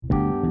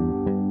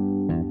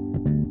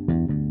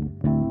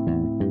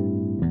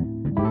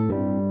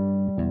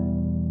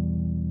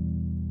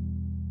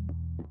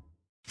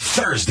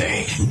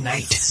Thursday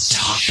Night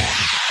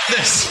Talkback.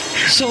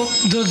 So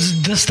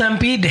the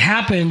stampede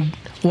happened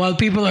while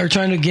people are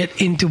trying to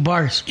get into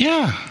bars.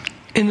 Yeah.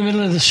 In the middle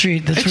of the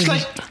street. That's It's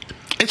really...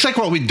 It's like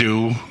what we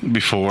do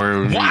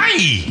before.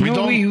 Why? We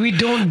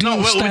don't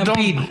do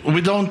stampede.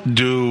 We don't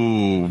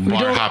do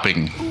bar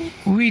hopping.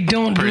 We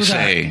don't per do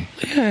se.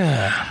 that.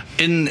 Yeah.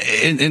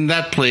 In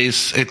that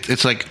place,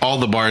 it's like all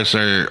the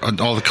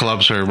the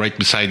clubs are right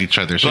beside each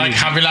other. So Like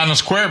Havillano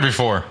Square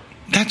before.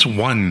 That's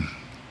one.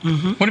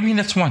 Mm-hmm. What do you mean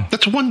that's one?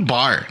 That's one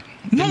bar.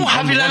 No,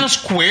 Havillano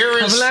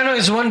Square is... Havillano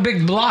is one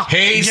big block.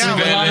 Hey, Yeah,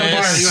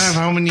 but you have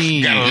how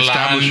many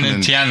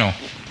establishments? Yeah,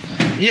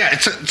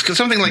 it's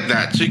something like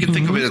that. So you can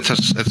think of it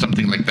as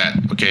something like that,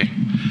 okay?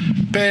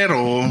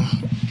 Pero,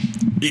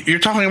 you're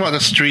talking about a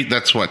street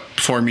that's,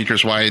 4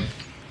 meters wide?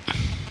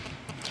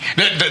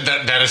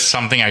 That is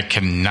something I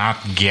cannot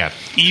get.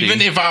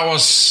 Even if I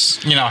was,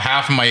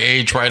 half my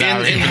age right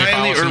now, even if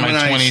I was in my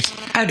 20s.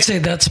 I'd say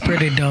that's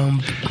pretty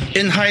dumb.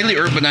 In highly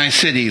urbanized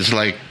cities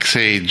like,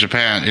 say,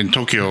 Japan, in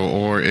Tokyo,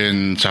 or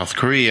in South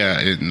Korea,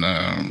 in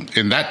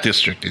that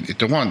district, in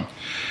Itaewon,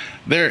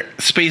 their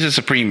space is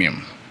a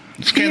premium.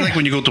 It's kind of like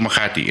when you go to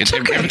Makati.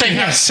 They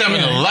have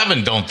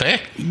 7-Eleven, don't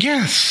they?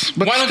 Yes.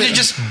 But why don't they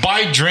just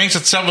buy drinks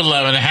at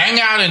 7-Eleven, hang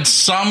out in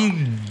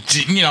some,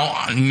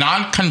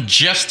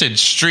 non-congested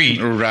street?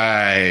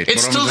 Right.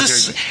 It's still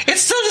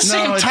the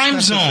same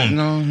time zone.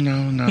 No.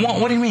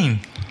 What do you mean?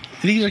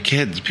 These are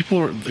kids.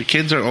 The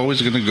kids are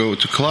always going to go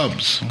to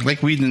clubs.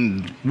 Like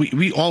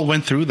we all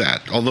went through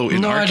that. Although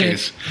in our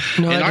case,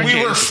 we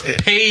were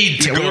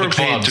paid to go to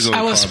clubs.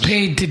 I was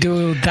paid to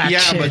do that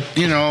shit.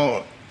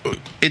 Yeah, but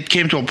it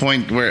came to a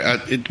point where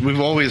we've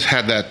always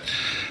had that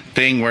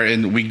thing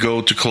wherein we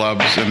go to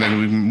clubs and then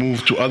we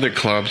move to other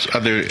clubs,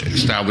 other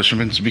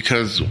establishments,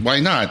 because why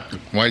not?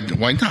 Why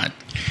not?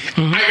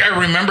 Mm-hmm. I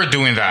remember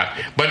doing that,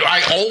 but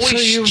I always. So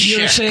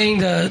you're saying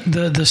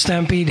the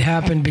stampede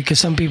happened because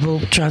some people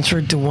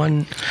transferred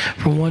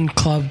from one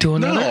club to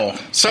another? No,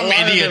 some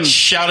idiot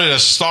shouted a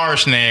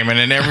star's name and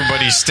then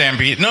everybody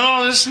stampede.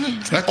 No, that's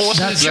what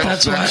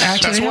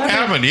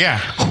happened. Yeah,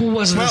 who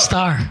was the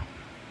star?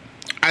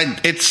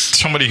 It's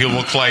somebody who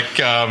looked like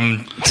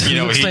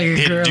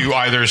he'd do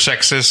either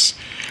sexes.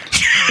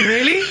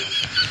 Really?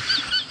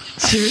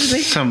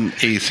 Seriously? Some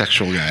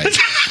asexual guy.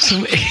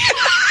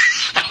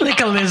 Like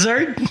a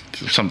lizard?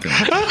 Something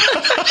like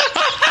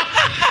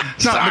that.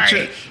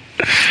 Sorry.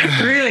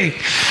 Really?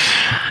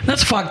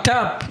 That's fucked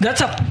up.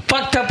 That's a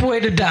fucked up way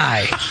to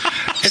die.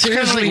 It's kind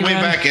of like way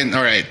back in.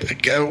 All right,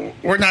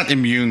 we're not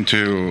immune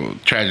to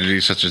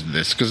tragedies such as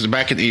this because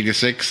back in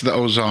 '86, the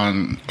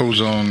ozone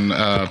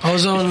layer,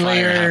 ozone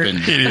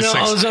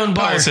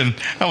bar. I was in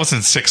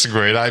 6th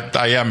grade.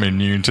 I am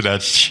immune to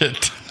that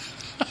shit.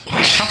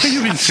 How can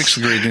you be in 6th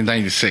grade in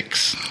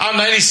 '96? Oh,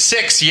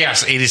 96.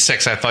 Yes,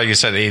 86. I thought you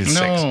said 86.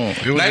 No,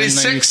 it was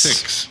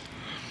 96.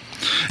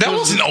 That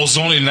wasn't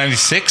ozone in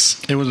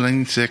 96. It was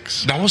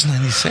 96. That was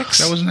 96.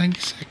 That was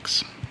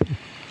 96.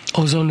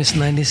 Ozone is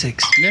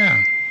 96.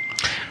 Yeah.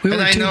 We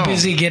were too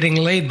busy getting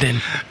laid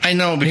then. I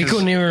know, because we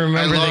couldn't even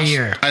remember the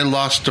year. I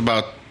lost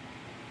about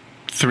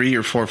 3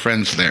 or 4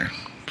 friends there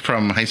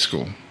from high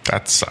school.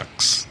 That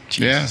sucks.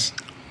 Jesus. Yeah.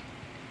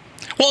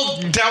 Well,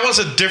 that was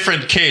a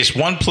different case.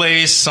 One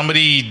place,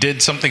 somebody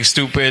did something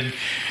stupid.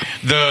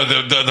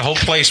 The whole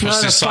place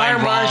was designed wrong.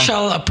 The fire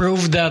marshal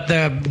approved that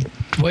the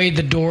way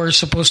the door is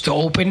supposed to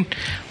open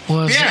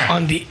was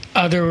on the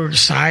other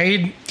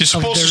side. You're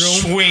supposed to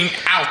swing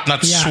out,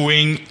 not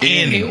swing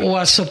in. It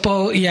was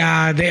supposed.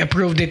 Yeah, they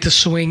approved it to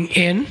swing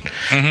in,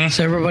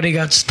 so everybody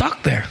got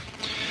stuck there.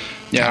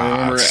 Yeah,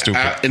 I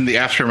remember in the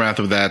aftermath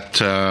of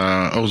that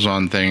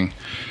ozone thing.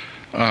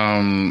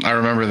 I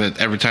remember that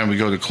every time we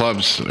go to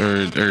clubs,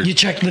 or you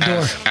check the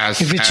door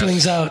if it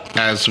swings out,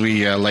 as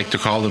we like to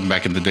call them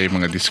back in the day,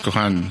 mga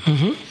diskohan.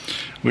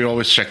 We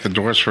always check the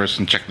doors first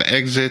and check the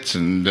exits,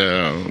 and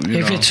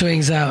if it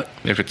swings out.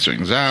 If it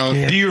swings out,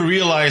 do you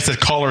realize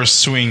that color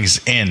swings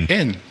in?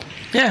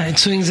 Yeah, it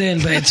swings in,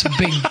 but it's a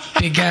big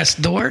ass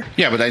door.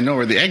 Yeah, but I know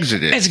where the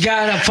exit is. It's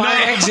got a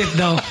fire exit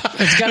though.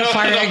 It's got a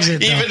fire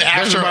exit. Even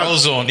after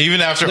ozone,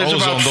 there's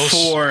about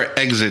 4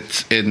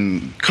 exits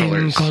in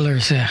colors. In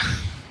colors, yeah.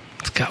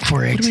 It's got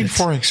 4 exits. What do you mean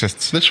 4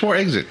 exits? There's 4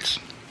 exits.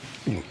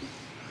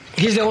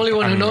 He's the only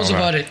one who knows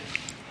about it.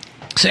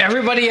 So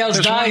everybody else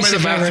dies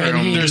if ever.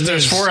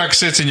 There's 4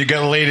 exits, and you get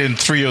laid in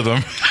 3 of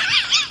them.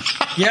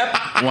 Yep.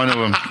 One of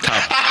them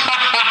top.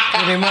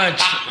 Pretty much.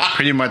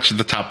 Pretty much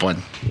the top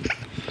one.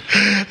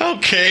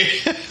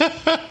 Okay.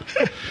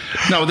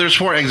 No, there's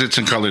 4 exits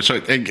in color, so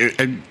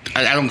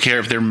I don't care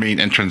if their main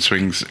entrance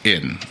swings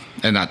in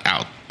and not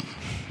out.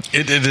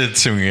 It did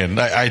swing in.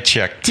 I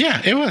checked.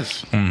 Yeah, it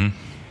was.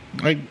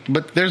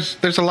 But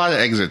there's a lot of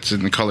exits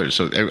in the colors,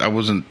 so I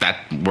wasn't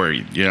that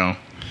worried,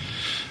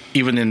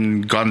 Even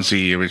in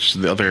Gonzi, which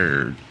is the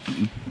other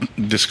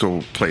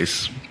disco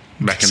place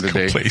back in the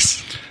day.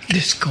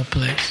 Disco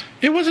place.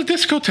 It was a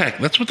discotheque.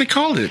 That's what they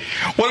called it.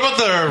 What about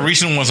the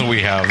recent ones that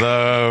we have?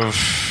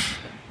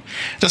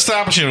 The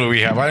establishment that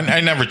we have. I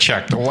never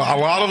checked. A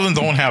lot of them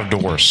don't have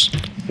doors.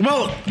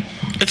 Well,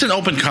 it's an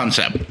open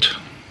concept.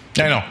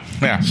 I know.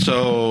 Yeah.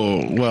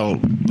 So, well,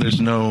 there's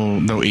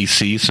no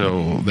AC,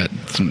 so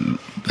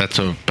that's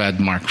a bad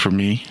mark for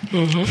me.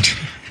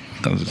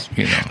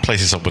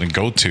 Places I wouldn't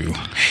go to,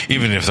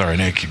 even if there are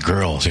naked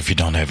girls. If you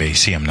don't have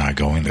AC, I'm not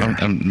going there.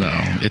 No,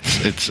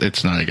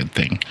 it's not a good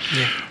thing.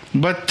 Yeah.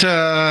 But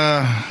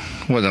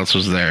what else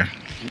was there?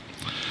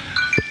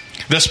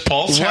 Does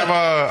Pulse have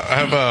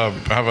a?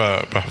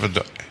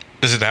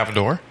 Does it have a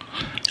door?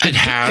 It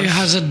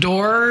has a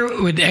door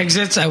with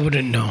exits. I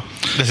wouldn't know.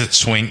 Does it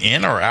swing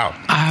in or out?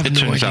 I have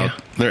no idea.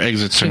 Out. Their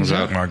exit swings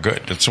out. Oh,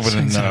 good. It's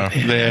within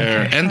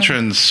their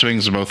entrance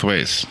swings both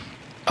ways.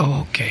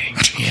 Oh, okay.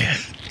 Yeah.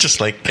 Just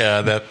like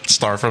that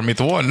star from Meet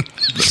the One.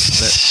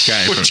 That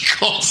guy which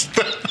calls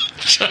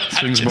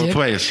swings both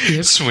ways.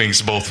 Yep.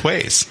 Swings both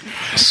ways.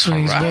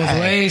 Swings both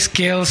ways.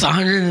 Kills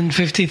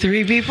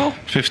 153 people.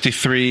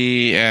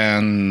 53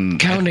 and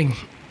counting.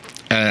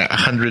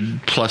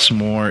 100 plus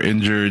more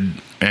injured.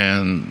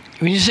 And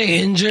when you say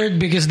injured,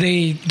 because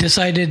they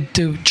decided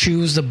to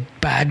choose the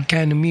bad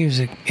kind of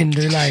music in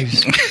their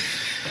lives.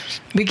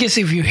 Because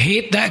if you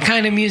hate that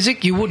kind of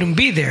music, you wouldn't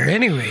be there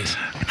anyways.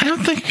 I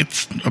don't think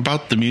it's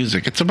about the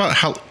music. It's about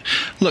how...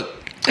 Look.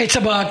 It's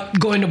about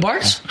going to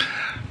bars?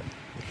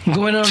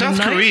 Going out South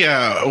at night?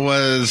 Korea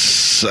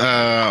was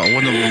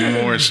one of the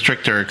more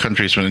stricter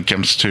countries when it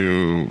comes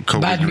to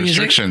COVID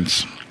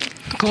restrictions.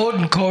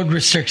 Code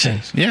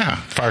restrictions. Yeah.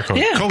 Fire code.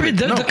 Yeah, COVID.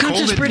 the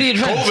country's pretty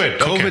advanced.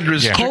 COVID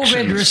restrictions.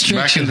 COVID restrictions.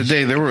 Back in the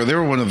day, they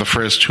were one of the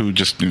first who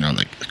just,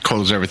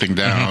 close everything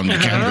down. You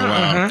can't go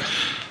out.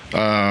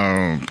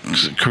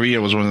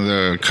 Korea was one of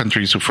the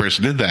countries who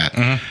first did that.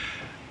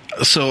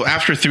 So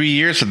after 3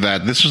 years of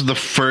that, this was the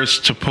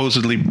first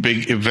supposedly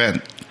big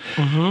event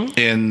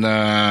in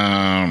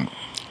the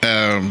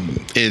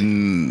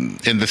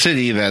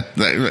city that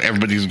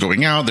everybody's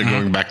going out. They're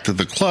going back to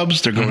the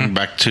clubs. They're going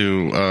back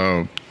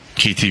to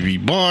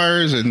KTV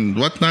bars and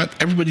whatnot.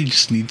 Everybody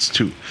just needs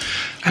to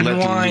let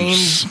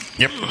loose.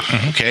 Yep.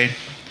 Okay.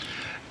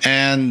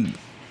 And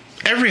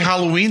every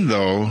Halloween,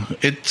 though,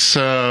 it's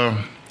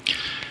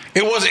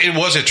It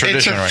was a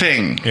tradition. It's a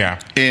thing, yeah,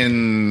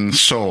 in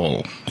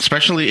Seoul,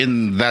 especially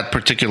in that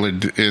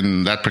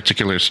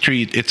particular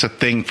street. It's a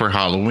thing for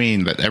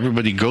Halloween that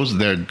everybody goes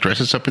there,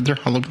 dresses up in their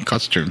Halloween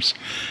costumes,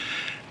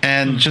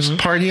 and just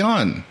party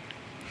on.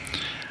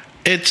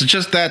 It's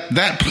just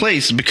that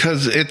place,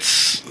 because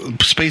its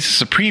space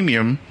is a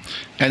premium,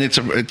 and it's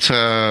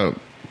a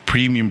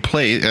premium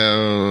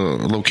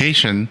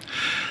location.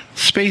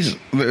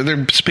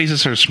 Their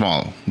spaces are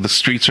small. The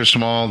streets are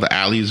small. The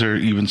alleys are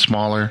even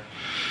smaller.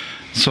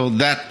 So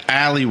that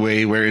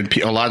alleyway where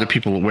a lot of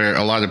people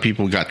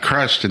got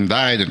crushed and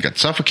died and got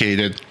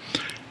suffocated,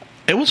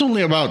 it was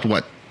only about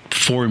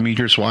 4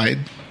 meters wide.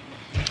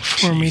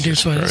 4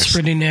 meters wide. That's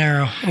pretty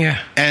narrow.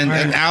 Yeah. And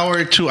an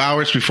hour, 2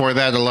 hours before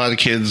that, a lot of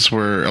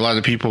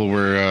people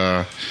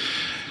were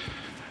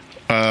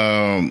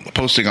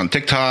posting on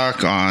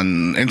TikTok,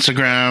 on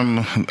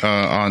Instagram,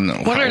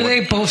 on. What are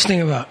they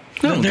posting about?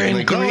 No, they're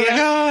in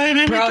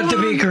Korea. Proud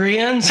to be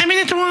Koreans. I'm in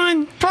it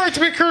one. Proud to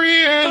be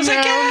Korean. I was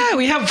like,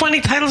 we have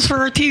funny titles for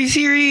our TV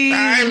series.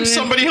 I'm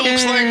somebody who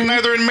looks like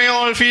neither a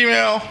male nor a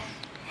female.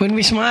 When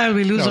we smile,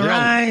 we lose our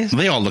eyes.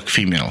 They all look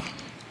female.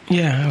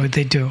 Yeah,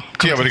 they do.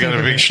 Yeah, but they got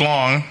a big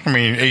schlong. I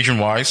mean,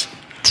 Asian-wise.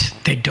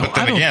 They don't.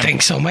 I don't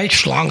think so. My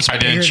schlong's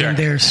bigger than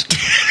theirs.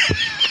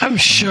 I'm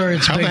sure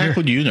it's bigger. How the heck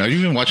would you know? Have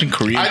you been watching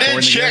Korean porn? I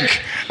didn't check.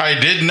 Again? I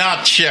did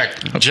not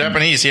check. Okay.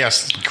 Japanese,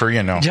 yes.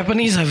 Korean, no.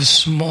 Japanese have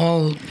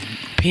small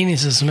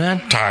penises,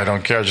 man. I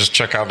don't care. Just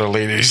check out the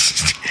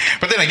ladies.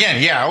 But then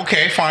again, yeah,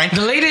 okay, fine.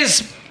 The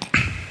ladies'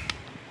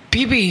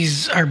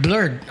 peepees are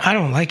blurred. I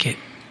don't like it.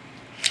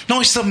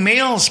 No, it's the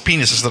males'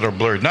 penises that are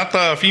blurred, not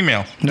the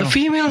female. No, the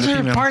females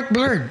are part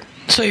blurred.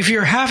 So if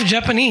you're half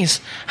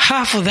Japanese,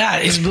 half of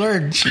that is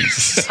blurred.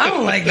 I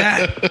don't like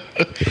that.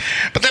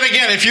 But then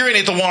again, if you're in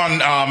Itaewon,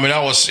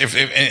 if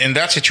in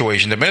that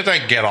situation, the minute I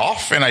get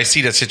off and I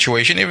see that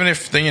situation, even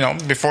if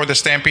before the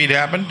stampede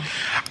happened,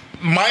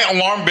 my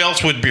alarm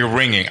bells would be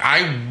ringing.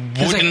 I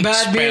wouldn't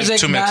spend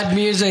 2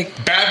 minutes.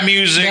 Bad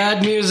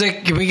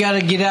music. We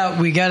gotta get out.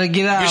 Which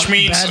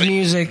means, bad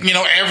music.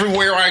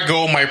 Everywhere I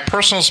go, my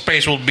personal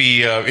space will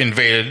be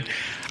invaded.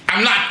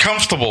 I'm not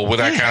comfortable with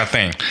that kind of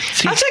thing.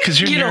 Because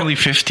you're nearly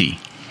 50.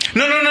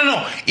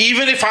 No.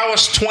 Even if I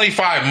was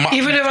 25.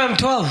 Even if I'm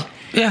 12.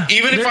 Yeah.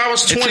 Even if I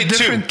was 22. It's a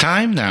different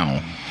time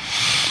now.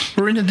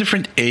 We're in a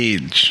different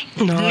age.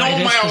 No,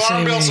 my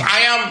alarm bells. Age.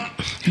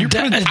 A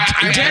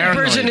dead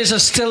person is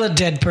still a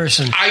dead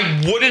person.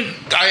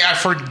 I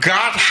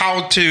forgot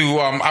how to.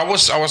 I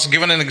was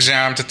given an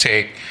exam to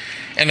take,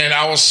 and then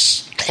I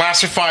was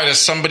classified as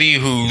somebody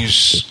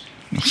who's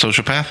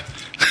sociopath.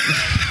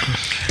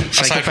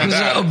 Aside from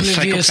that,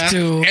 oblivious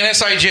to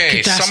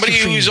NSIJ, somebody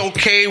who's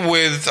okay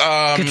with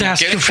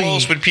getting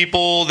close with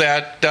people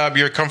that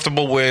you're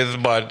comfortable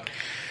with, but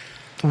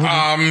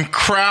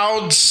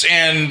crowds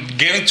and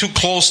getting too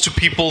close to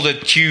people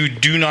that you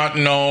do not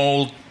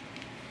know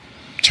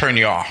turn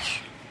you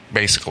off,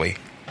 basically.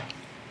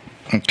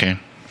 Okay.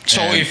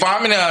 So if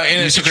I'm in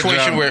a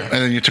situation where... And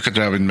then you took a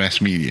job in mass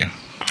media.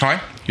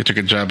 Right? You took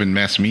a job in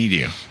mass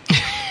media.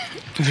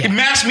 In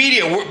mass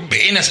media,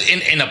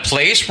 in a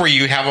place where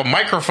you have a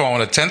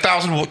microphone, a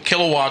 10,000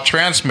 kilowatt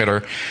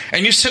transmitter,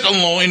 and you sit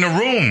alone in a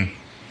room.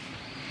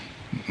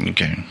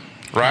 Okay.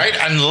 Right?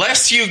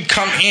 Unless you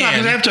come in.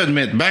 Because I have to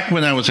admit, back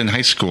when I was in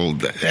high school,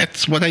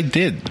 that's what I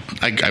did.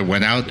 I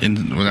went out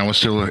when I was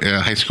still in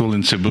high school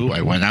in Cebu.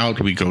 I went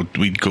out. We'd go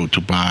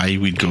to Bai.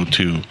 We'd go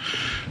to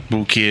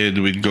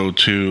Bukid. We'd go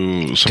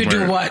to somewhere. To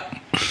do what?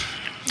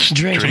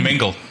 Drink. To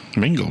mingle.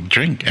 Mingle,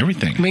 drink,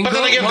 everything. Mingle? But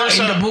then again,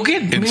 in the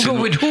Bukid? Mingle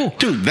with who?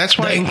 Dude, that's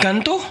why. The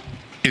Encanto?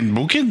 In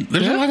Bukid?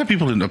 There's a lot of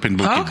people up in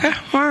Bukid. Oh, okay,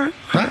 all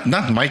right.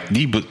 Not Mike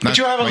D, but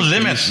you have a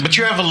limit. D's. But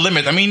you have a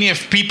limit. I mean,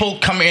 if people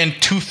come in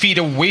 2 feet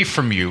away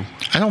from you,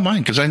 I don't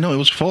mind because I know it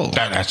was full.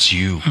 That's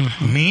you.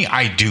 Mm-hmm. Me,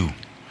 I do.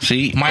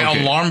 See, my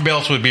alarm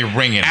bells would be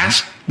ringing.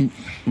 Ask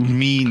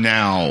me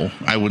now,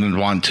 I wouldn't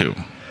want to.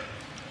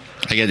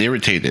 I get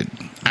irritated.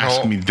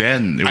 Ask me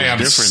then, it was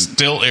different.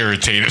 Still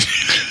irritated.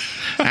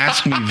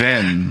 Ask me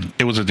then,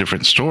 it was a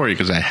different story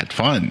because I had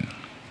fun.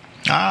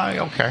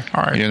 Okay,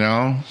 all right. You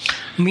know,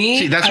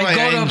 me. That's why I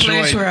go to a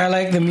place where I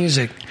like the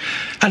music,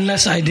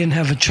 unless I didn't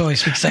have a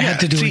choice because I had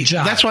to do a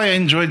job. That's why I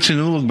enjoyed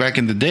Sinulog back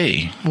in the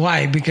day.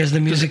 Why? Because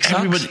the music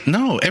sucks.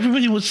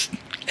 Everybody was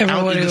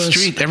out in the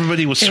street.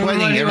 Everybody was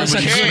sweating.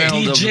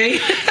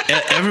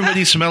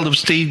 Everybody smelled of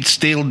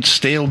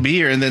stale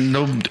beer, and then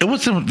What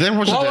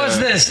was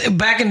this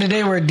back in the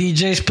day where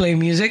DJs play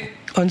music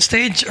on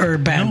stage or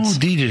bands?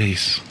 No,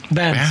 DJs.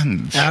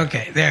 Bands.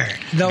 Okay, there.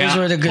 Those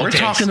were the good days. We're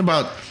talking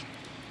about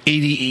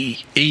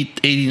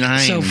 88, 89.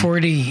 So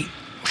 40.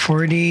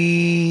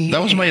 That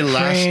was my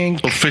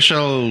last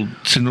official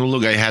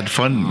Sinulog I had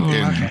fun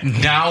in. Okay.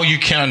 Now you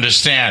can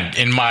understand.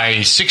 In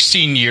my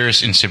 16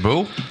 years in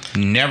Cebu,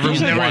 never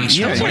once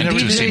went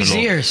to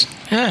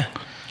Sinulog. Yeah.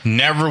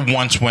 Never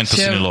once went to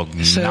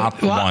Sinulog.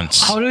 Not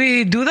once. How do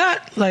we do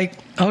that? Like,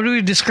 how do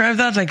we describe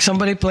that? Like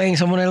somebody playing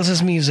someone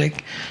else's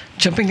music,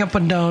 jumping up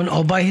and down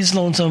all by his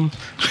lonesome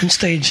on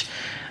stage,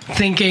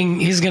 thinking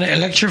he's going to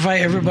electrify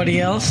everybody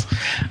else.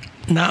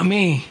 Not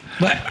me.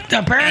 But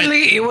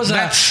apparently it was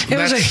a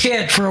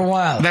hit for a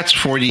while. That's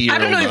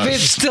 40-year-old. I don't know if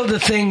it's still the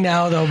thing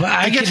now, though, but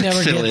I could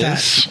never get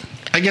that.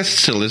 I guess it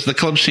still is. The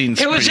club scene's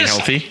pretty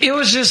healthy. It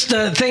was just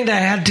the thing that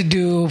I had to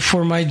do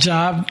for my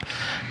job.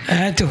 I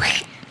had to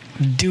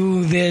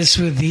do this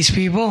with these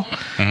people.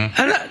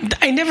 Mm-hmm. And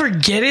I never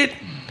get it.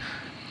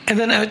 And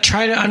then I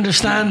try to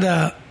understand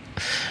the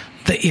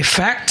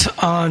effect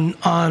on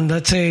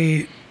let's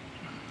say,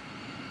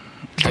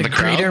 the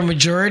greater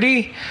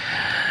majority.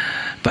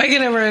 But I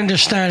can never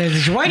understand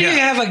it. Why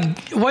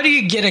do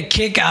you get a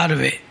kick out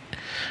of it?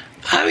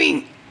 I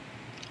mean,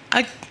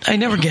 I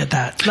never get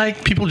that.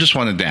 Like, people just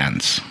want to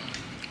dance.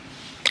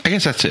 I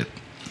guess that's it.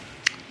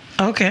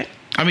 Okay.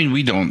 I mean,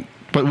 we don't,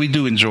 but we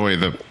do enjoy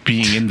the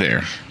being in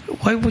there.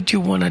 Why would you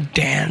want to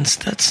dance?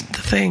 That's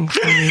the thing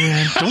for me,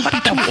 man. Don't be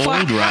too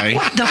old, right?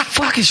 What the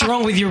fuck is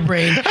wrong with your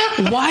brain?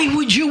 Why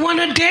would you want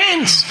to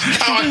dance?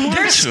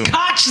 There's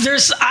scotch,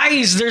 there's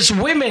ice, there's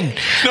women.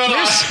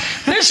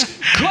 There's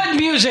good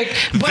music,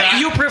 but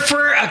you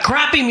prefer a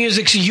crappy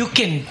music so you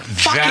can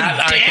fucking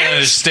dance? I can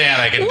understand.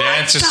 I can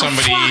dance to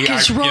somebody. What the fuck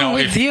is wrong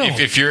with you?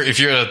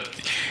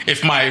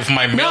 If my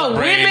male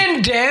brain...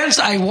 women dance,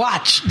 I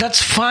watch.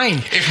 That's fine.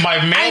 If my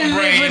male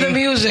brain... I live for the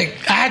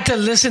music. I had to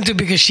listen to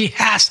because she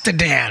has to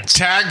dance.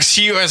 Tags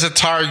you as a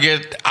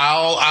target,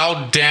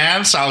 I'll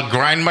dance, I'll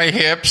grind my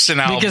hips,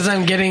 and because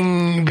I'm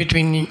going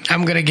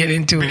to get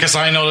into... Because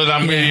I know that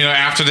I'm,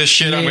 after this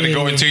shit, I'm going to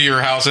go into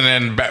your house and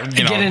then,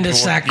 get in the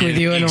sack with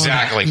you. And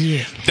exactly. All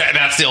that. Yeah.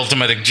 That's the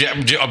ultimate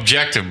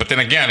objective. But then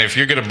again, if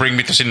you're going to bring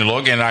me to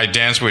Sinulog and I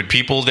dance with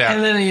people that...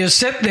 And then you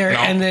sit there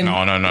and then...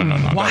 No.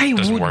 Why that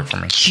doesn't work for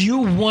me. You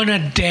want to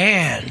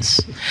dance?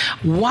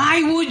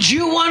 Why would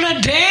you want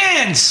to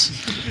dance?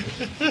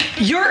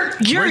 You're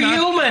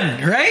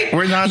human, right?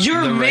 We're not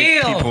You're the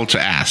male. Right people to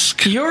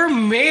ask. You're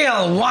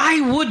male. Why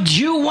would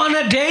you want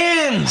to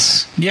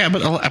dance? Yeah,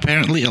 but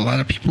apparently a lot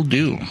of people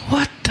do.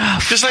 What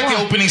the Just fuck? like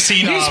the opening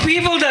scene These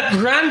people that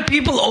run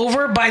people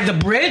over by the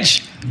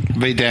bridge,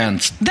 they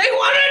dance. They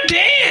want to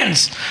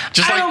dance.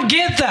 I don't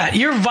get that.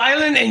 You're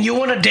violent and you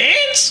want to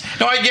dance?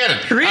 No, I get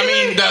it. Really? I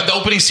mean, the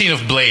opening scene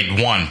of Blade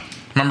 1.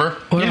 Remember?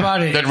 What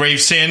about it? That rave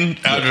scene,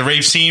 the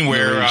rave scene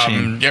where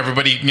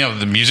everybody,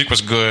 the music was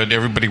good.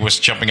 Everybody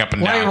was jumping up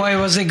and down. Why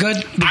was it good?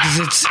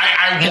 Because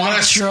I want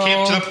to skip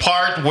to the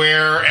part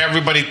where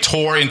everybody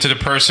tore into the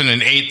person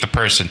and ate the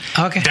person.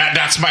 Okay.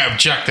 That's my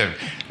objective.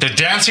 The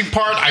dancing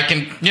part, I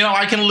can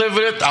live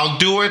with it. I'll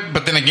do it.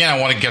 But then again, I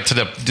want to get to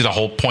the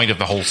whole point of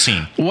the whole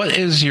scene. What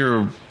is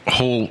your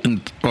whole...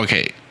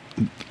 Okay.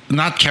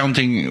 Not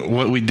counting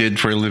what we did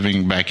for a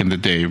living back in the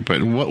day,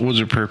 but what was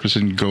your purpose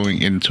in going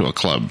into a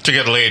club? To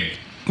get laid.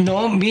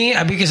 No, me,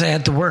 because I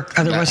had to work.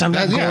 Otherwise, I'm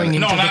not going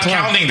into the club. Not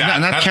counting that.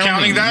 Not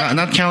counting that.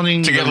 Not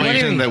counting the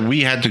reason that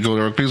we had to go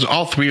to work, because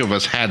all three of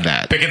us had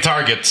that. Picking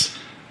targets.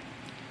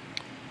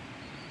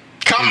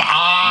 Come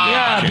on.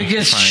 Yeah,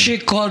 because she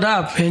called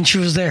up and she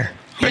was there.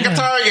 Pick a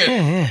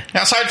target.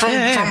 Aside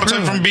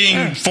from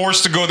being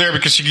forced to go there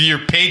because you're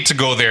paid to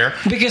go there.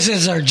 Because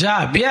it's our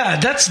job. Yeah,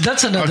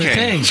 that's another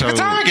thing. So a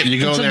target. You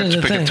go That's there to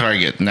another pick thing. a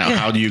target. Now,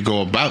 how do you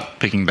go about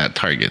picking that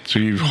target? So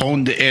you've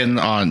honed in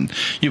on.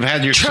 You've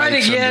had your Try to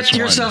sights on get this one.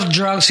 yourself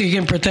drunk so you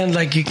can pretend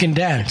like you can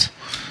dance.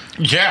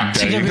 Yeah.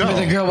 So you can be with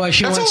a girl while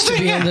she That's wants the to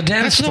thing, be on the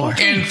dance floor.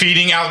 And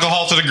feeding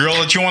alcohol to the girl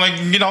that you want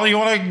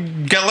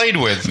to get laid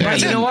with. Yeah.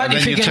 But you know what?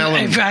 And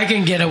then If I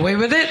can get away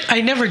with it,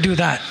 I never do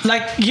that.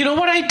 Like, you know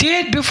what I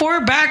did before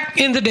back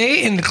in the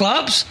day in the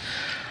clubs?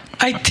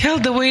 I tell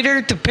the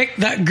waiter to pick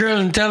that girl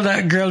and tell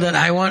that girl that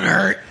I want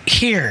her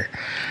here.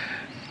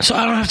 So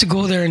I don't have to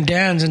go there and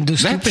dance and do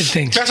stupid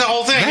things. That's the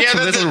whole thing. That's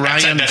Yeah, a little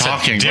Ryan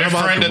talking. What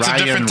about That's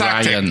a different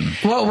tactic. Ryan?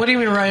 Well, what do you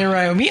mean,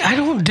 Ryan? Me? I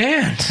don't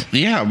dance.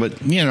 Yeah,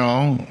 but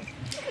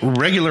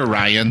regular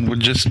Ryan would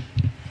just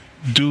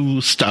do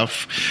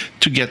stuff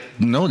to get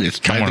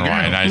noticed by the girl.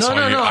 Ryan.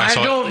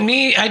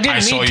 I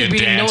didn't need to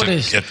be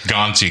noticed. At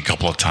Gonzi a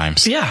couple of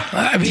times.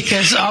 Yeah,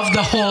 because of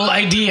the whole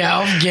idea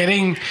of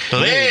getting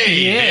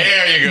laid. Yeah.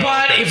 There you go.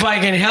 But if I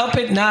can help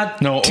it not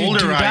to older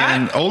do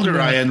Ryan, that,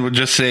 Ryan would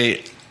just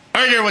say,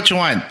 "Order what you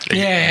want."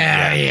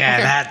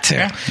 Yeah, that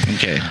too.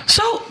 Okay.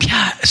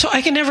 So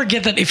I can never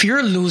get that. If you're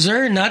a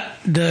loser, not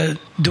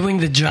doing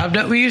the job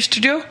that we used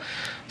to do.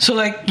 So,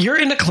 like, you're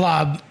in a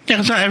club. Yeah,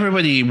 because not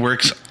everybody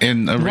works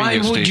in a radio Why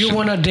would station. you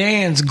want to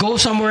dance? Go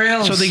somewhere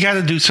else. So they got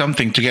to do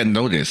something to get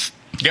noticed.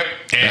 Yep.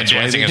 And That's why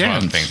dancing they is one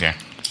of the dance. things, yeah.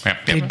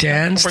 Yep. They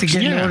dance to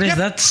get noticed. Yep.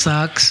 That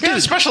sucks. Yeah,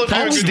 especially if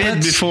All we did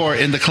that's- before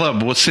in the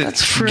club was sit,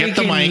 That's get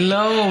the freaking mic,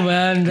 low,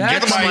 man. That's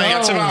Get the mic,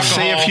 get some low. alcohol.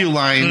 say a few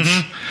lines,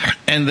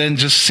 and then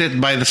just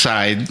sit by the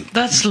side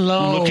That's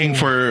low. looking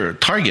for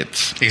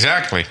targets.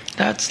 Exactly.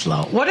 That's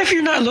low. What if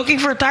you're not looking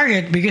for a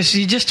target because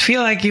you just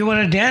feel like you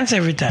want to dance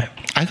every time?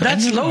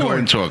 That's I never lower. go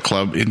into a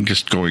club and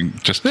just to Yeah,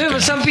 but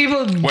dance. some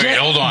people Wait,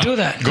 hold on. do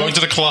that. Going to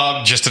the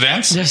club just to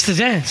dance? Just to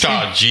dance.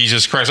 Oh,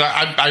 Jesus Christ.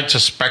 I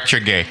suspect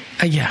you're gay.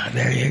 Yeah,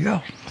 there you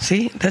go.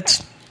 See,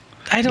 that's...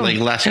 I don't... Like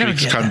last I don't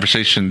week's get that.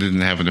 conversation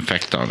didn't have an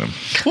effect on him.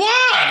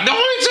 What? No,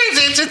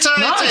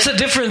 It's a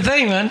different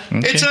thing, man.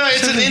 It's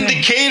an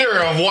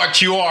indicator of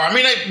what you are. I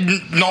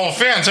mean, no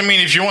offense. I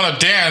mean, if you want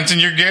to dance and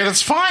you're gay,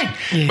 that's fine.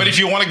 Yeah. But if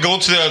you want to go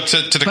to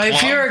the But club,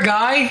 if you're a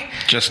guy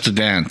Just to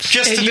dance.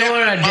 just and to you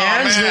want to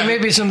dance, man, then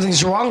maybe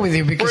something's wrong with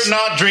you because we're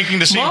not drinking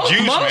the same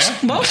juice, man.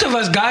 most of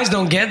us guys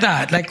don't get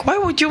that. Like, why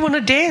would you want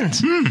to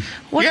dance?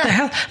 What Yeah. the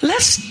hell?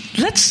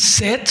 Let's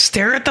sit,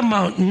 stare at the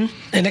mountain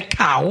and a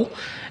cow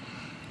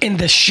and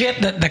the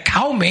shit that the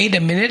cow made a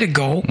minute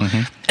ago,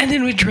 and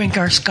then we drink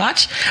our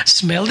scotch,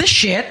 smell the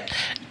shit,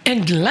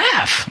 and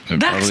laugh.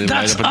 And probably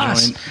That's light up a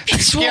us. joint.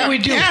 That's what Yeah, we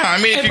do. yeah, I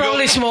mean, if and you go-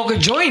 probably smoke a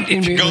joint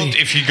in between.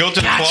 If you go to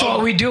the That's club,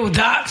 what we do.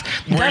 That's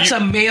you- a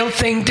male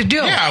thing to do.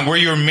 yeah, where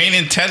your main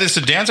intent is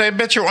to dance, I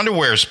bet your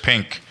underwear is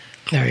pink.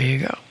 There you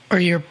go. Or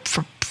you're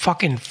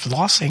fucking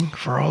flossing,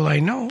 for all I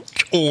know.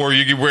 Or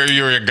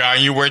you're a guy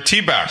and you wear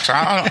tea bags.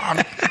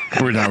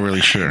 We're not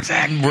really sure.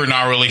 We're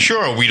not really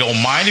sure. We don't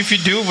mind if you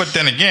do, but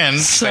then again,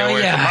 stay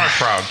away from our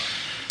crowd.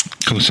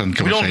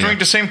 We don't drink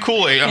the same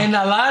Kool-Aid. And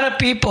a lot of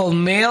people,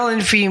 male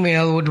and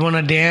female, would want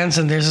to dance,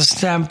 and there's a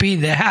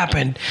stampede that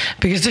happened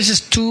because there's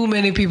just too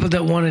many people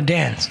that want to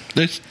dance.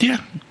 It's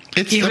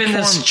Even the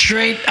a form.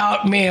 straight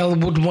out male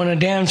would want to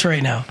dance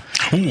right now.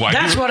 Ooh,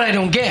 That's what I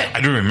don't get.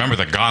 I do remember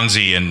the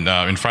Gonzi in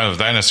front of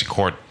the Dynasty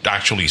Court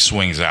actually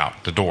swings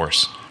out the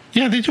doors.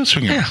 Yeah, they do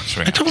swing Yeah. it.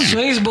 I told you.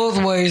 Swings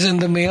both ways, and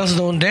the males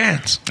don't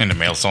dance. And the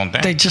males don't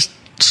dance. They just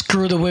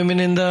screw the women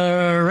in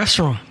the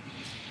restroom.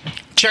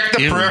 Check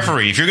the Ew.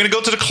 periphery. If you're going to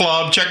go to the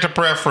club, check the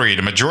periphery.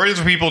 The majority of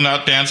the people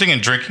not dancing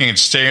and drinking and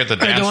staying at the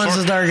They're dance the ones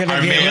floor that are going to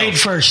get males. laid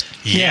first.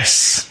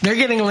 Yes. They're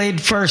getting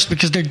laid first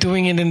because they're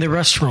doing it in the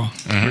restroom.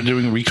 We're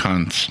doing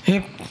recons.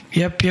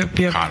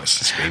 Yep.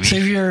 Honest, baby. So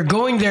if you're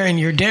going there and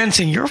you're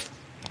dancing, what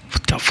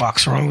the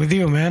fuck's wrong with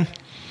you, man?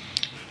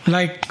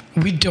 Like,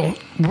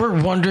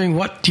 we're wondering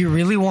what you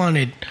really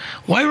wanted.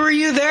 Why were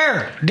you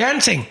there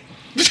dancing?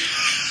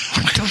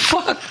 What the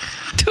fuck?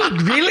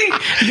 Dude, really?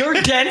 You're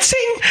dancing?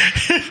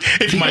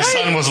 If my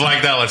son was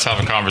like that, let's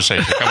have a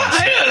conversation. Come on.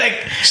 I know,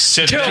 like,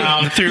 Sit dude,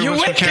 down. The three of you us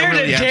went can't there to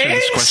really answer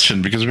this dance?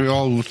 question because we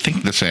all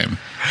think the same.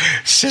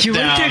 Sit You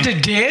down. went there to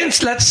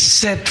dance? Let's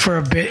sit for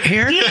a bit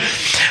here.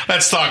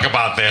 Let's talk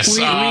about this.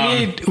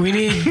 We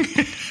need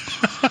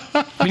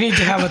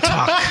to have a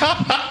talk.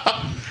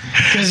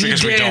 Because you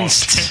because we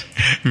danced.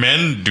 don't.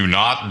 Men do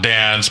not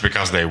dance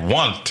because they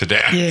want to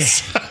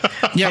dance.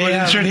 Yeah, but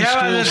in certain they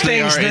have other schools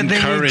they things are that they need to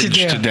encouraged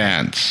do. to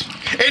dance.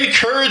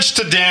 Encouraged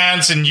to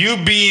dance and you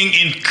being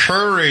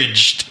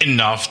encouraged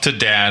enough to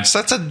dance,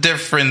 that's a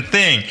different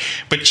thing.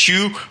 But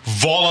you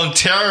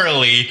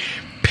voluntarily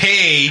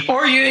pay.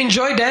 Or you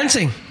enjoy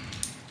dancing.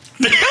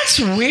 That's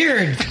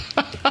weird.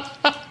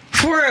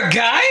 For a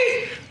guy?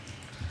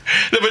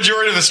 The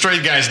majority of the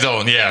straight guys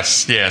don't.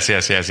 Yes.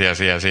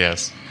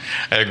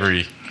 I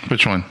agree.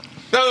 Which one?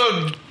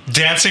 No,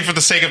 dancing for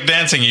the sake of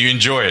dancing. You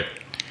enjoy it.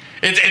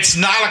 It's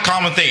not a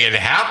common thing. It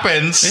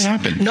happens. It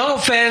happened. No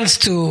offense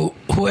to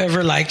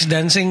whoever likes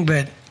dancing,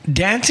 but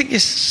dancing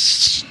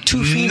is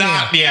too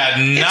female.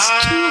 It's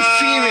too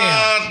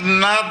female.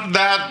 Not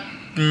that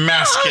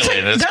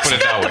masculine. Let's put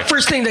it that way. That's not the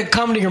first thing that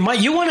comes to your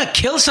mind. You want to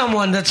kill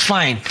someone, that's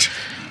fine.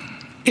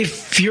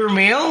 If you're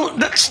male,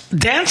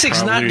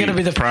 dancing's not going to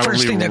be the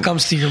first thing that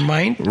comes to your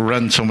mind.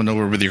 Run someone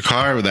over with your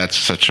car, that's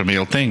such a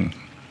male thing.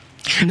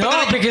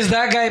 No, because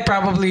that guy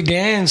probably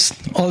danced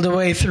all the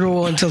way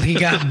through until he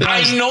got buzzed.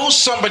 I know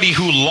somebody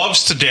who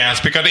loves to dance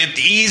because it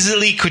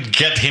easily could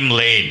get him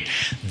laid.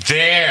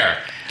 There.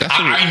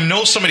 I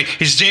know somebody.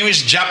 His name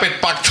is Japet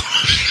Pakto.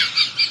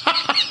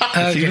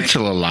 Is he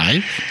still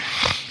alive?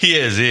 He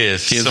is. He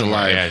is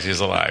alive. Yes, he's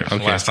alive.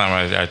 Okay. Last time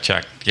I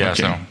checked. Yeah,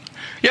 okay. so.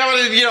 Yeah,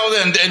 but, you know,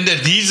 and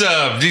he's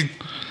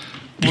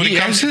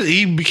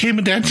he became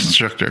a dance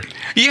instructor.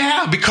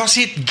 Yeah, because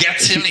it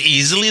gets him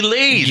easily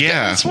laid.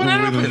 Yeah. That's what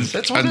happens.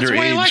 That's why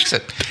he likes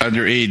it.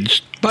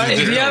 Underage. But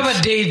if you have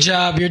a day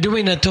job, you're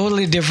doing a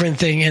totally different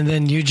thing, and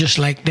then you just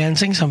like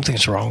dancing,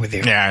 something's wrong with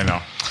you. Yeah, I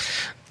know.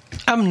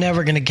 I'm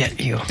never going to get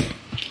you.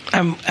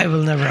 I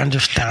will never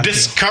understand.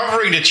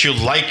 Discovering that you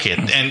like it,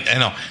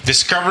 and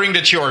discovering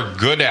that you are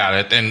good at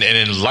it, and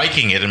in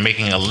liking it and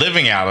making a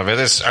living out of it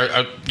is,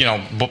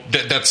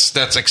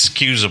 that's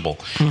excusable.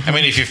 Mm-hmm. I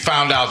mean, if you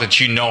found out that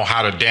you know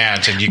how to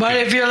dance, and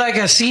if you're like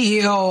a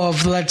CEO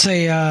of, let's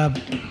say,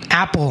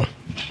 Apple,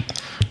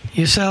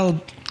 you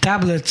sell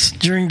tablets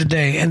during the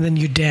day and then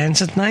you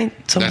dance at night,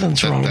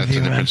 something's wrong with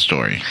you, man. That's a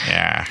different story.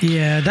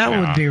 Yeah, that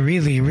would be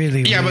really,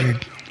 really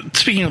weird. But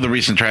speaking of the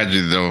recent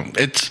tragedy, though,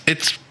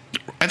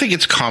 I think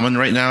it's common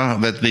right now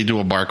that they do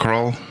a bar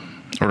crawl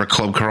or a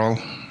club crawl.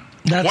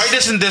 Why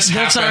doesn't this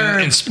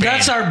happen in Spain?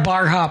 That's our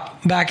bar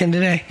hop back in the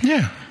day.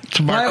 Yeah, it's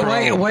a bar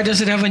crawl. Why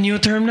does it have a new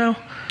term now?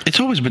 It's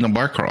always been a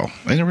bar crawl.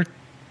 I never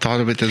thought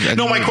of it as...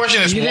 No, my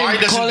question is, why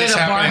doesn't this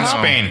happen in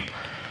Spain?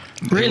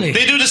 Really?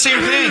 They do the same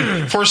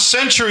thing. For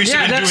centuries,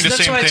 they've been doing the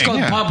same thing. That's why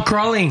it's called pub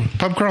crawling.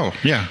 Pub crawl,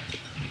 yeah.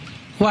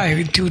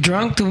 Why? Too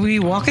drunk to be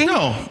walking?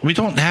 No, we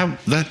don't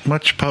have that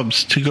much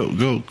pubs to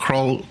go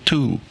crawl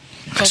to.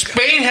 Okay.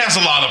 Spain has a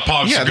lot of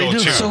pubs to go to.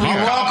 So we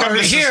walk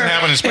over here.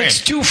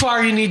 It's too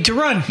far. You need to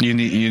run. You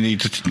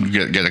need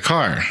to get a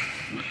car.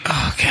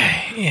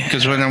 Okay. Yeah.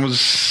 Because when I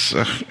was,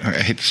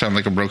 I hate to sound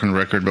like a broken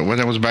record, but when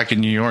I was back in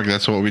New York,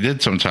 that's what we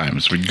did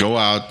sometimes. We'd go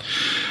out,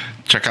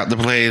 check out the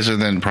place,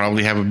 and then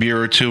probably have a beer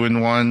or two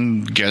in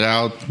one, get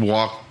out,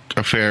 walk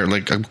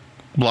like a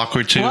block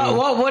or two.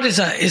 What is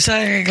that? Is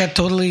that like a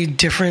totally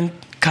different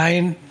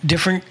kind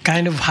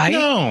of height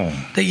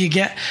that you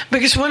get?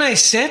 Because when I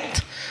sit,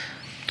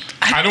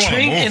 I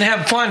drink and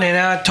have fun and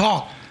I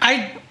talk.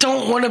 I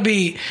don't want to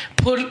be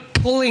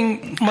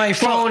pulling my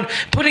phone,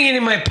 putting it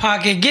in my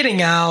pocket,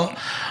 getting out,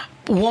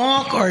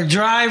 walk or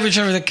drive,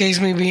 whichever the case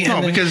may be,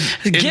 and because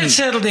get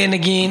settled in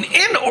again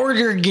and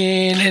order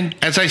again. And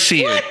as I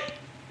see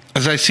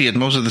it,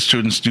 most of the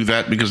students do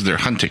that because they're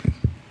hunting.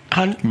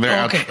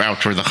 They're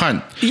out for the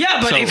hunt. Yeah,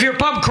 but if you're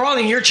pub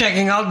crawling, you're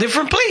checking out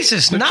different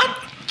places,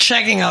 not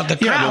checking out the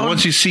crowd. Yeah, but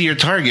once you see your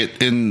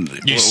target,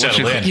 you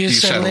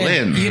settle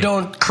in. You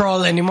don't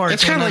crawl anymore.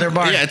 It's kind of like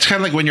bar. Yeah, it's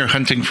kind of like when you're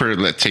hunting for,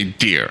 let's say,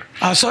 deer.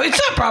 So it's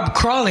not pub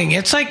crawling.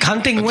 It's like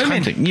hunting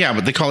women. Yeah,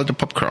 but they call it a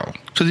pub crawl.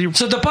 So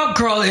the pub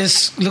crawl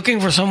is looking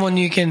for someone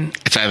you can...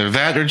 It's either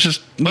that or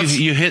just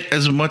you hit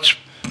as much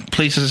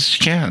places as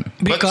you can.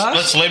 Because?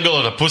 Let's label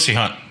it a pussy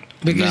hunt.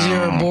 Because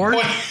you're bored?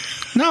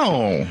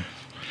 No.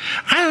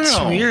 I don't know.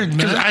 It's weird, man.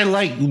 Because I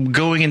like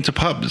going into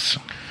pubs.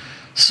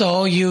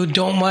 So you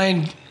don't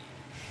mind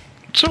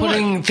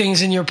putting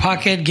things in your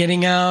pocket,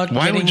 getting out.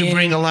 Why would you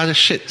bring a lot of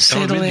shit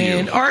settle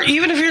in? Or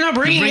even if you're not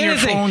bringing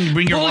anything, your phone,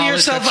 bring your wallet,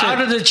 yourself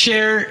out of the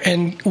chair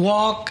and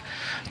walk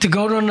to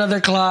go to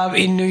another club.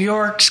 In New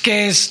York's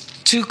case,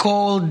 too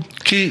cold.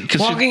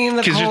 Walking in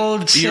the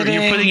cold, sitting.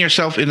 You're putting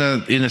yourself in a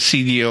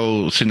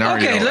CDO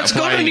scenario. Okay, let's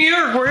go to New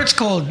York where it's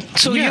cold.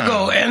 So you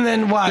go, and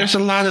then what? There's a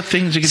lot of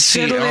things you can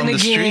see on the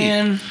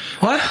street.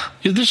 What?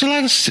 There's a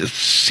lot of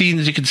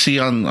scenes you can see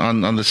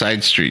on the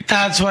side street.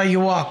 That's why you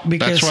walk.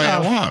 Because that's why I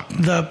walk.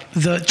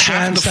 The chance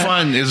half the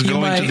fun is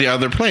going to the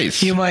other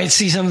place. You might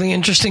see something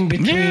interesting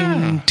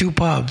between two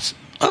pubs.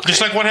 Okay.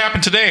 Just like what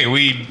happened today.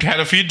 We had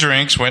a few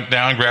drinks, went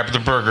down, grabbed the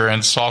burger,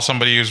 and saw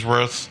somebody who's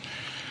worth...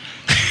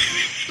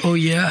 Oh,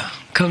 yeah.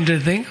 Come to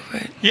think of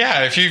it.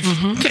 Yeah, if you've...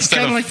 It's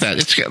kind of like that.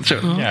 It's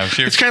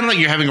kind of like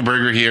you're having a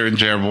burger here in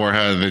Jerry Borja,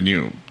 and then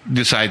you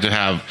decide to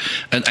have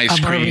an ice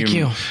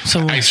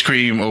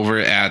cream over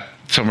at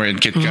somewhere in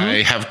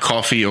Kitgay, have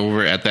coffee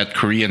over at that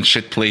Korean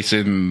shit place up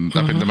in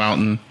the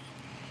mountain.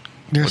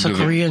 There's a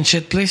Korean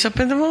shit place up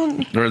in the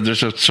mountain? Or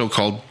there's a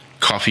so-called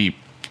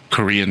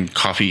Korean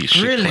coffee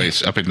shit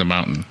place up in the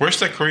mountain. Where's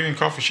that Korean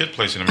coffee shit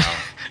place in the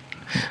mountain?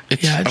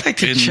 I'd like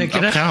to check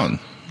it out.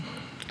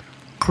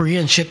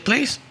 Korean shit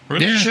place?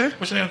 Really? Yeah. Sure.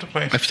 What's the name of the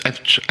place?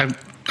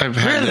 I've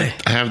had it.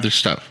 I have their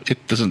stuff.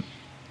 It doesn't...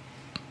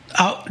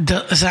 Oh,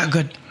 is that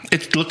good?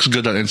 It looks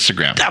good on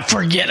Instagram.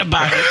 Forget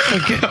about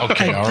it.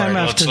 Okay, all right. I'm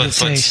after the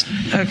taste.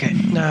 Okay,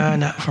 no,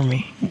 not for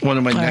me. One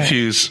of my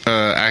nephews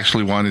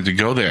actually wanted to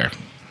go there.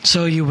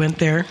 So you went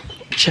there,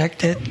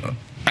 checked it?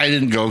 I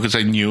didn't go because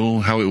I knew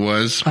how it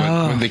was.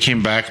 But when they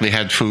came back, they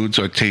had food,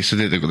 so I tasted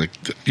it. They were like,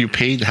 "You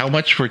paid how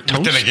much for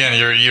toast?" But then again,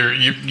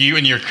 you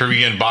and your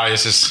Korean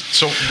biases.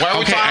 So why are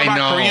we talking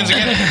about Koreans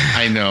again?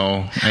 I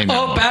know.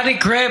 Oh, Patty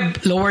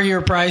Crib, lower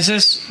your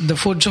prices. The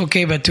food's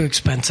okay, but too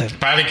expensive.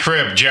 Patty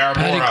Crib, Jared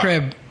Patty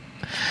Crib.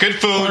 Good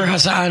food. Or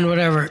Hassan,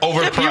 whatever.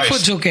 Overpriced. Your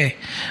food's okay.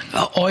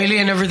 Oily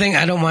and everything,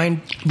 I don't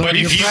mind. But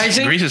your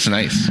pricing, grease is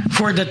nice.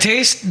 For the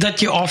taste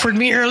that you offered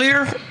me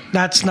earlier,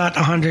 that's not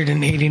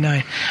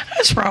 189.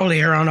 That's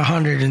probably around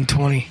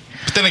 120.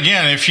 But then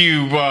again, if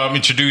you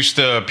introduce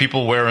the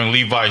people wearing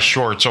Levi's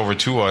shorts over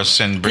to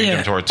us and bring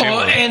them to our table.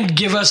 And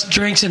give us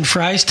drinks and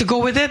fries to go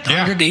with it,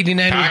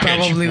 189 would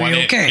probably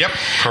be okay. Yep,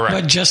 correct.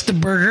 But just the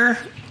burger,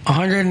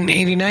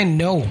 189,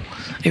 no.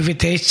 If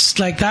it tastes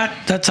like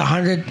that, that's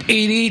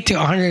 180 to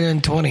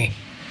 120.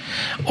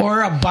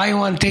 Or a buy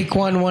one, take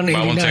one, 189.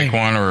 Buy one, take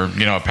one,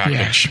 or a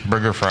package.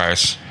 Burger,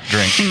 fries,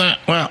 drink.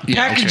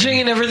 Packaging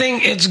and everything,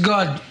 it's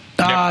good.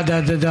 Yep.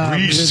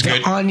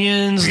 The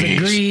onions, the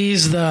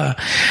grease, the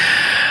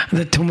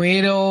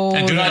tomato,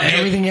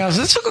 everything else.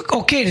 It's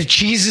okay. The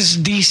cheese is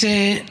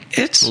decent.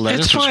 It's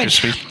fine.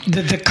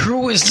 The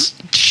crew is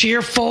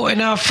cheerful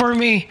enough for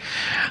me.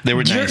 They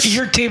were nice.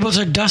 Your tables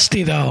are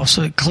dusty though,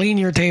 so clean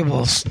your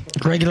tables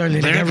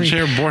regularly. Like every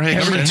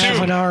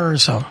half an hour or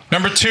so.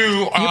 Number 2,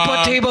 you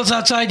put tables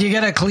outside. You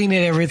gotta clean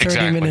it every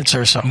 30 minutes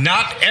or so.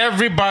 Not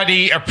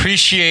everybody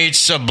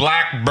appreciates a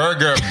black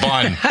burger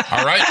bun.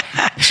 All right,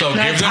 so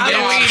give them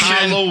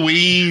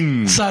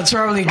Halloween. So it's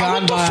probably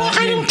gone by. What the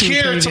fuck? I don't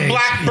care. It's a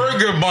black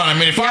burger bun. I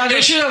mean, if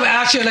they should have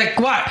asked you like,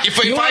 what?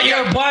 If you want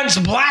your buns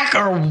black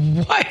or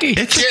white?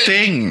 It's a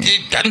thing.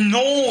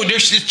 No,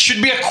 it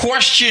should be a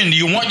question. Do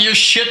you want your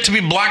shit to be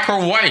black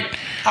or white?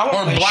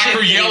 Or black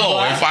or yellow?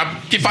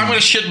 Black. If I'm going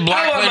to shit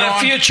black later on.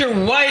 Future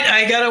white,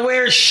 I got to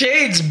wear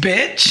shades,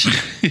 bitch.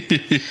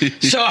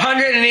 So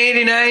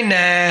 189,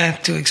 nah,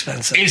 too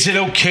expensive. Is it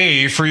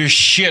okay for your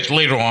shit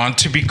later on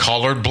to be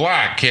colored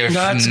black? If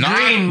no, it's not,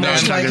 green. No,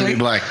 it's not going to be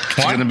black.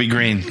 It's going to be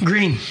green.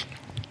 Green.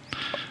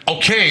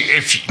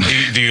 Okay,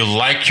 do you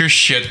like your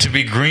shit to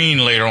be green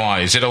later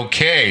on? Is it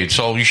okay?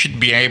 So you should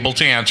be able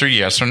to answer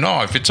yes or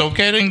no. If it's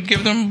okay, then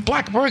give them a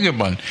black burger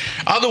bun.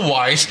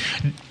 Otherwise,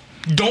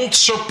 don't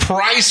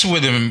surprise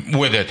with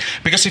it.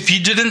 Because if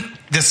you didn't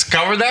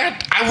discover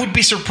that, I would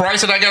be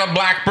surprised that I got a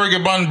black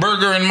burger bun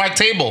burger in my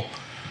table.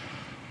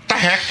 What the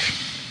heck?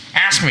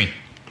 Ask me.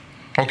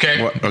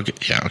 Okay? What? Okay.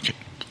 Yeah, okay.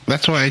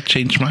 That's why I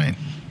changed mine.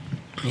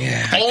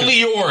 Yeah. Only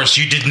yours.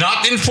 You did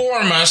not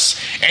inform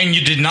us, and you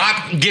did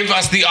not give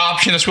us the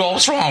option as well.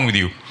 What's wrong with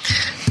you?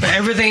 But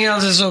everything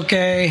else is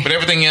okay. But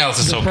everything else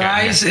is okay. The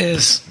price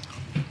is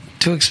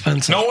too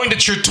expensive. Knowing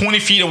that you're 20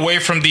 feet away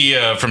from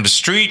the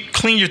street,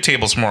 clean your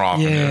tables more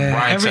often.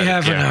 Yeah, every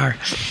half an hour.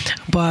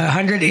 But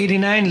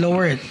 189,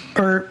 lower it.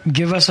 Or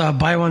give us a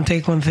buy one,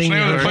 take one thing.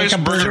 Like a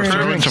burger.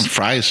 Throw in some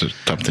fries or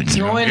something.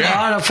 Throw in a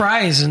lot of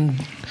fries and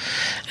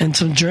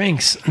some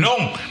drinks.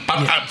 No,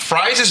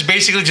 fries is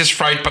basically just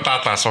fried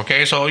patatas,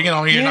 okay? So, you're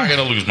not going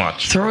to lose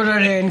much. Throw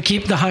it in,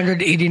 keep the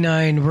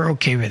 189. We're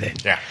okay with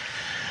it. Yeah.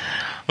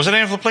 What's the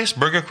name of the place?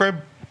 Burger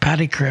Crib?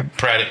 Patty Crib.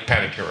 Patty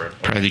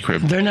Crib. Patty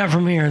Crib. They're not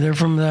from here. They're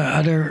from the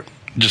other...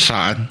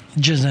 Jazan.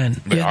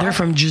 They're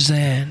from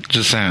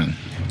Jazan.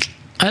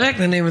 I like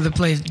the name of the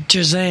place,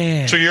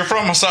 Jazan. So you're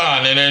from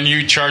Hassan, and then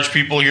you charge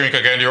people here in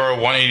Cagayan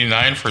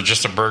 $189 for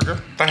just a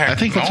burger? The heck? I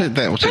think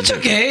that's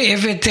okay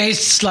if it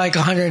tastes like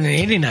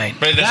 189.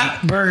 But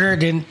that burger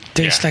didn't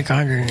taste like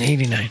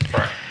 189.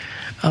 Right.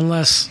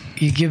 Unless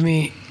you give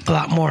me a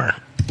lot more.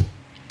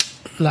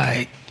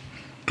 Like,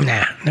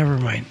 nah, never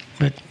mind.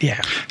 But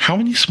yeah. How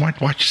many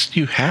smartwatches do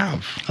you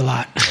have? A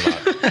lot.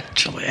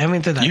 Actually, I'm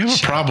into that. You have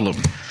a problem.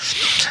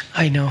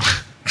 I know.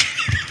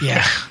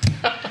 Yeah.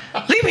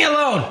 Leave me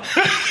alone.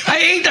 I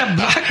ate a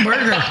black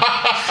burger.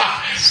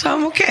 So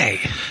I'm okay.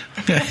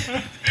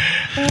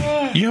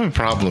 You have a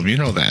problem. You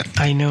know that.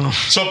 I know.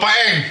 So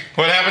Paeng.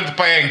 What happened to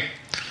Paeng?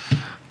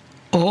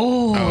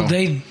 Oh,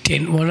 they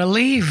didn't want to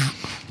leave.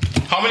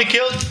 How many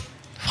killed?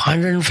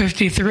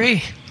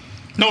 153.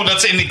 No,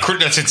 that's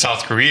in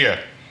South Korea.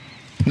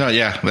 No,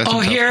 yeah. That's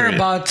in South here Korea.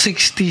 about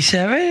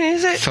 67,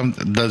 is it? Some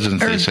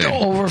dozens, they say.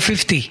 Over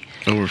 50.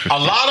 Over 50. A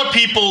lot of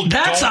people.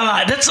 That's a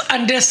lot. That's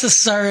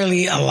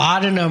unnecessarily a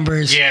lot of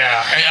numbers.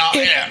 Yeah.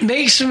 It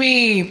makes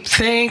me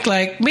think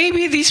like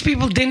maybe these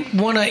people didn't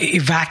want to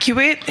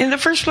evacuate in the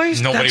first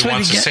place. Nobody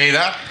wants to say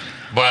that,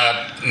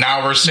 but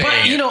now we're saying.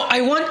 But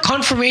I want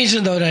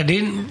confirmation though that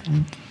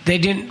they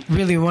didn't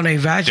really want to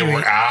evacuate. They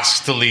were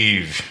asked to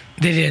leave.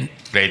 They didn't.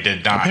 They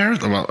did not.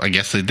 Apparently, well, I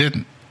guess they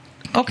didn't.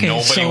 Okay,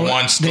 nobody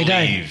wants to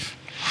leave.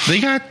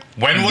 They got.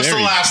 When was the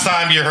last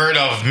time you heard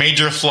of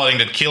major flooding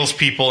that kills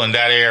people in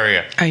that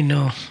area? I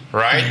know.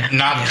 Right? Yeah,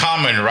 Not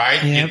common,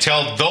 right? Yep. You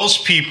tell those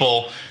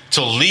people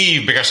to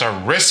leave because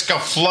of risk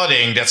of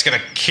flooding that's going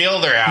to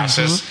kill their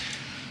asses.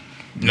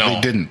 Mm-hmm. No.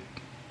 They didn't.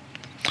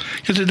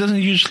 Because it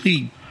doesn't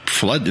usually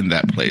flood in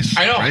that place.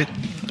 I know. Right?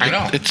 I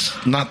know.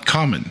 It's not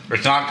common.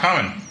 It's not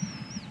common.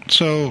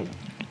 So,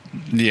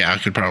 yeah, I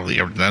could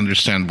probably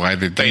understand why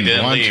they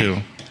didn't want leave.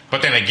 to.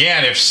 But then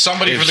again, if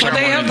somebody from the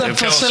they have government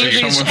the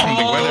facilities someone from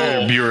the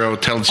Weather Bureau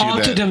tells you all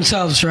to that,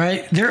 themselves,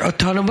 right? They're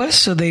autonomous,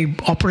 so they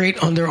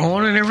operate on their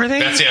own and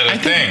everything. that's the other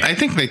thing. I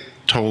think they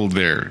told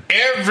their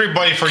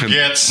Everybody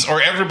forgets,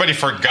 or everybody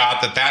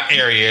forgot that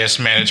area is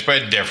managed by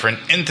a different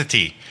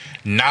entity,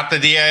 not the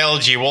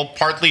DILG. Well,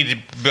 partly,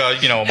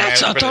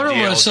 It's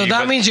autonomous, so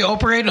that means you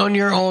operate on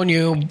your own.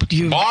 You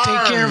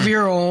take care of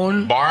your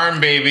own. Barn,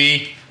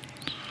 baby.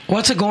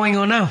 What's going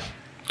on now?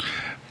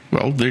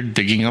 well, they're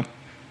digging up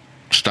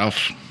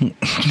stuff.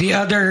 The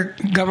other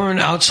government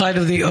outside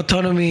of the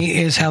autonomy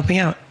is helping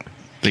out.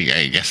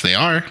 I guess they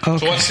are. Okay.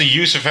 So what's the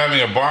use of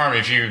having a barn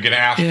if you're going to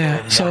ask for more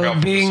help so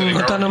from the being city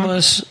government?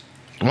 autonomous.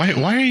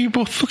 Why are you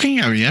both looking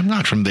at me? I'm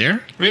not from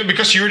there. Yeah,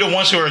 because you're the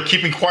ones who are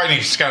keeping quiet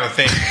and this kind of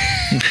thing.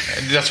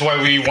 That's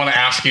why we want to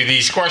ask you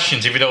these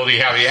questions. Even though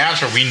you have the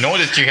answer, we know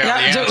that you have the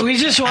answer. So we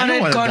just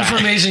wanted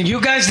confirmation. You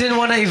guys didn't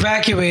want to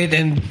evacuate,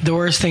 and the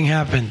worst thing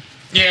happened.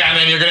 Yeah, and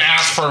then you're going to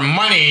ask for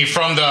money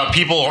from the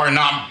people who are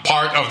not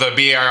part of the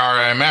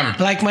BIRMM.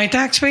 Like my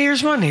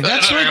taxpayers' money.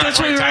 That's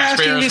why we were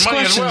asking these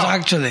questions,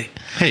 actually.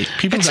 Hey,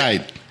 people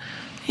died.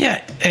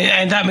 Yeah,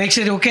 and that makes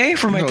it okay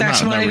for my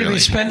tax money to be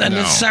spent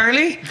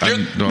unnecessarily?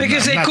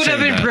 Because it could have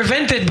been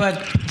prevented,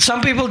 but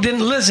some people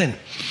didn't listen.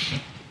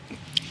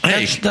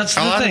 Hey, that's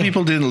the a lot thing. of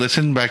people didn't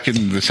listen back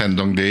in the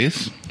Sendong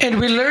days. And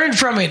we learned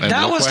from it. And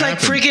that look was what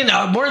like happened.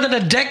 freaking more than a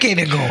decade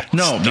ago.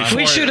 No,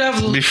 we should have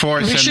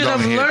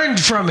learned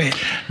from it.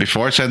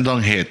 Before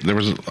Sendong hit, there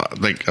was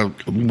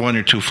one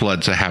or two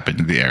floods that happened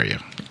in the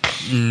area.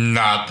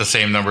 Not the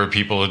same number of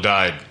people who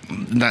died.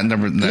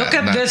 Look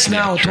at this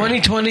now,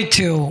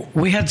 2022.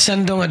 We had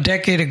Sendong a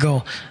decade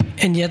ago,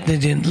 and yet they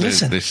didn't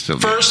listen. They still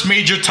First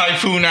major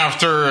typhoon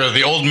after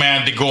the old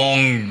man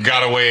Digong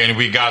got away and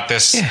we got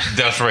this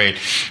death rate.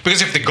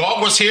 Because if the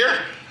God was here,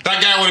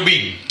 that guy would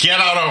be,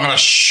 get out, I'm going to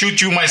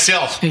shoot you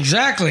myself.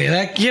 Exactly.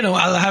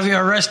 I'll have you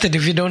arrested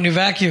if you don't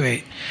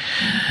evacuate.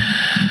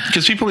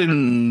 Because people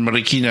in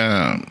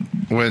Marikina,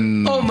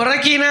 when... Oh,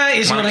 Marikina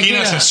is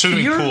Marikina's a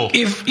swimming pool.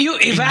 If you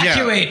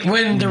evacuate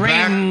when the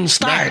rain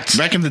starts.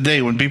 Back in the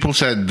day when people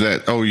said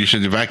that, you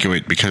should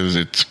evacuate because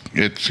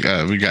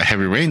we got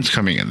heavy rains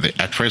coming in.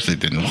 At first they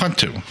didn't want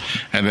to.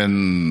 And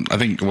then I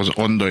think it was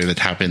Ondoy that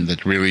happened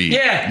that really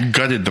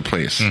gutted the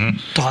place. Mm-hmm.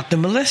 Taught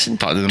them a lesson.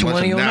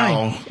 2009.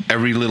 Now,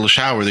 every little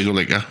shower they go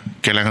like,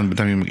 kailangan ba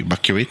namin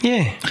mag-evacuate?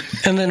 Yeah.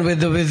 And then with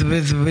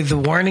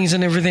the warnings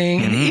and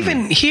everything. And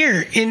even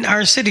here in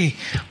our city,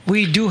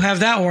 we do have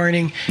that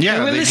warning. Yeah,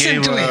 and we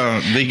listen to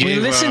it.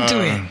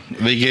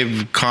 They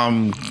gave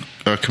calm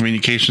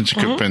communications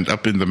equipment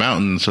up in the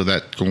mountains so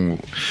that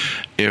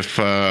if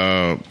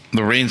the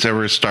rains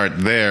ever start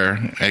there,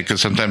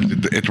 because sometimes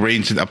it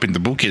rains up in the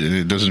Bukid and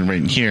it doesn't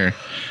rain here,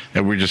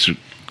 and we're just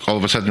all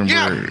of a sudden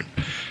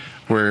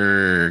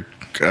we're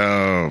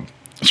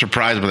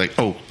surprised by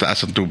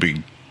that's not too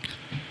big.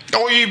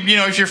 Or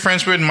if you're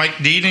friends with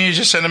Mike D, then you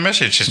just send a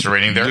message. It's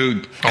raining there.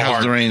 Dude,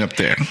 how's the rain up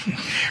there?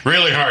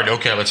 Really hard.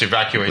 Okay, let's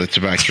evacuate. What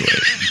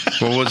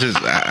was his?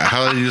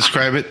 How did he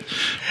describe it?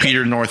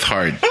 Peter North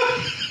Hard.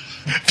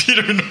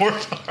 Peter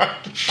North Hard.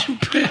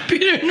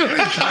 Peter North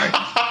Hard.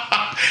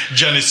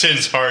 Johnny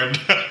Sins Hard.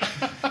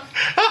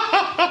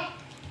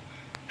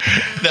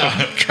 No.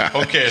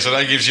 Okay, so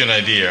that gives you an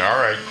idea. All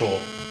right,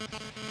 cool.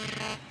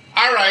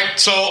 All right,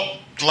 so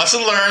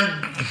lesson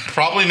learned.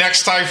 Probably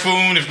next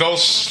typhoon, if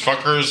those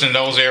fuckers in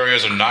those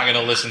areas are not going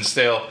to listen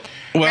still.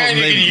 Well,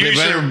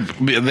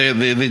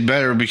 they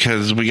better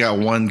because we got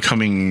one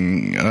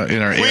coming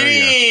in our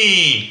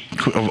area.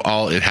 Of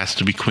all, it has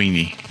to be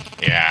Queenie.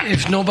 Yeah.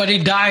 If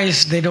nobody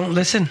dies, they don't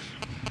listen.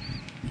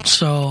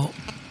 So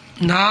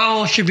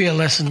now should be a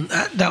lesson.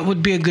 That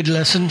would be a good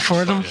lesson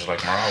for them. Just like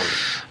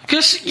Marawi.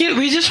 Because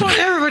we just want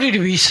everybody to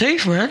be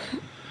safe, man.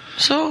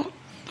 So,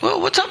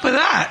 what's up with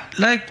that?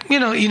 Like,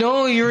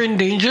 you're in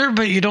danger,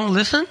 but you don't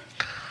listen.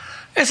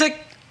 It's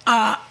like,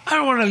 I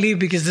don't want to leave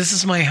because this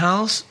is my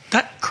house.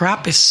 That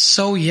crap is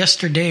so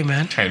yesterday,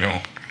 man. I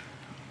know.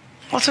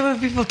 Also, when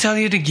people tell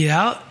you to get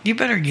out, you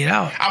better get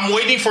out. I'm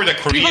waiting for the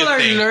Korea People are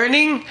thing.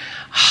 Learning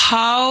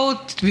how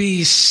to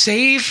be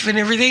safe and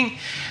everything.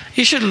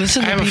 You should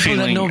listen to people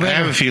that know better. I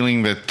have a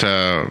feeling that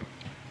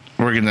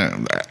we're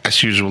gonna,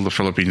 as usual, the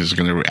Philippines is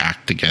gonna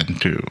react again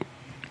to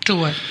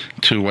what?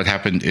 To what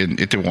happened in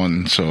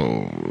Itaewon.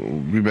 So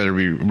we better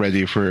be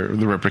ready for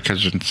the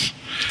repercussions.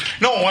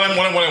 No, what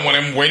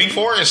I'm waiting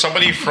for is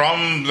somebody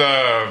from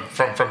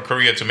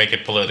Korea to make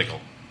it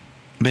political.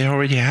 They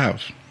already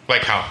have.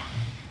 Like how?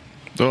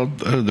 Well,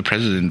 the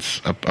presidents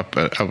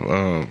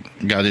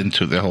got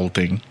into the whole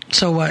thing.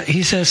 So what?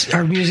 He says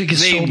our music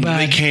is so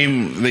bad.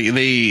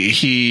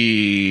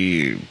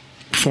 He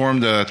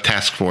formed a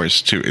task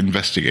force to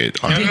investigate.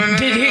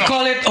 Did he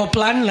call it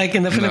Oplan like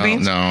in the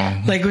Philippines?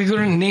 No. Like we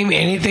couldn't name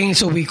anything,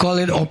 so we call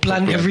it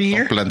Oplan every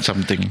year? Oplan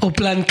something.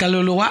 Oplan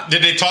Kaluluwa.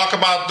 Did they talk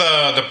about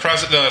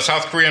the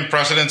South Korean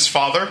president's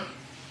father?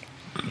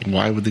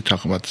 Why would they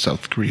talk about the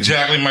South Korean?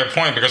 Exactly my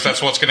point, because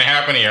that's what's going to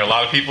happen here. A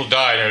lot of people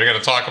died, and they're going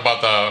to talk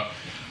about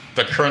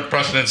the current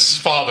president's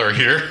father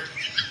here.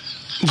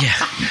 Yeah.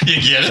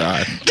 You get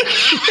it?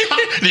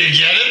 Do you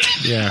get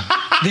it? Yeah.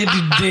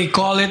 They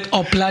call it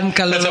Oplan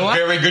Kaluluwa? That's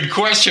a very good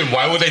question.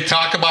 Why would they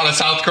talk about a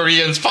South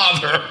Korean's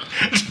father?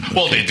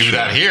 Well, they do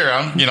that here.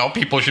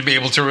 People should be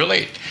able to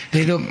relate.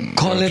 They don't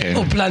call it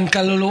Oplan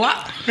Kaluluwa.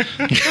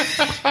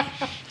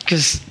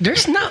 Because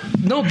there's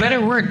no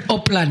better word,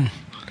 Oplan,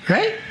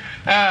 right?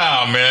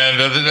 Oh, man.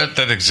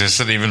 That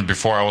existed even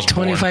before I was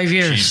 25 born.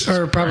 years, Jesus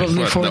or probably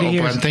Christ. 40 What, the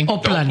years. Oplan thing?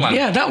 Oplan. Oplan.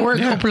 Yeah, that word,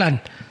 Oplan.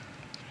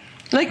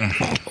 Like,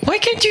 why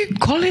can't you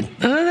call it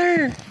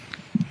another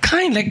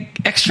kind, like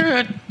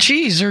extra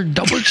cheese or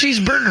double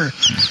cheeseburger?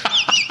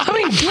 I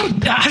mean,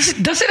 dude,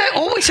 does it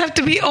always have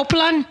to be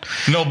Oplan?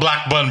 No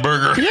black bun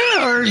burger.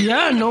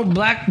 Yeah, no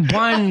black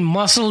bun,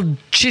 muscled,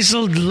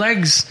 chiseled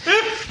legs,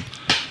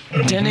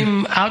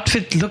 denim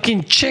outfit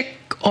looking chick,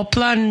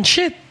 Oplan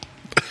shit.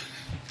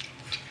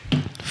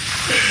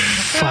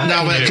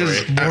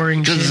 No,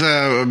 boring because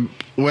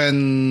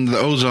when the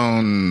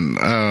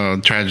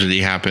ozone tragedy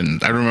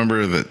happened, I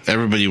remember that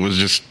everybody was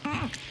just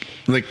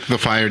like the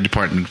fire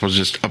department was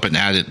just up and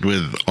at it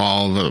with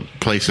all the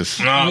places.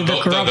 No, With the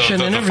corruption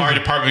and the fire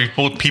everything.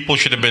 department people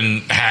should have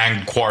been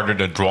hanged,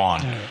 quartered, and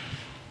drawn.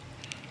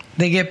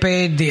 They get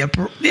paid.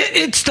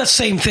 It's the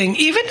same thing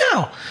even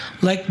now.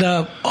 Like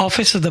the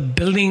office of the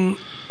building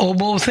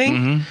oboe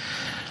thing,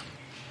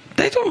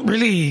 they don't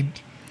really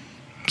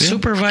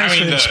supervise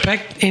or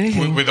inspect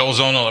anything. With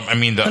ozone, I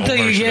mean, the until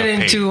you get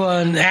into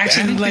an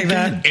accident like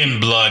that. in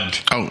blood.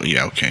 Oh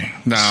yeah, okay.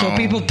 No, So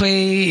people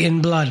pay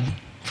in blood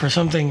for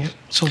something.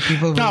 So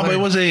people. No, but it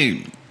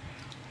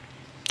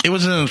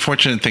was an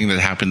unfortunate thing that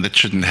happened that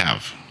shouldn't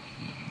have.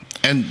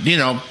 And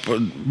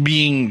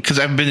because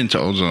I've been into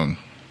ozone,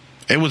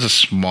 it was a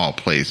small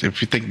place.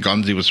 If you think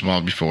Gonzi was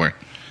small before,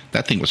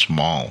 that thing was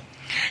small.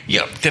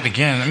 Yeah, then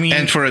again, I mean,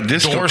 And for a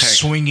discotheque, door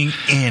swinging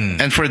in.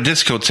 And for a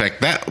discotheque,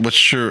 that was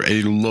sure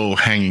a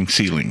low-hanging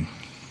ceiling.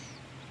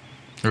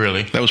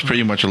 Really? That was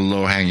pretty much a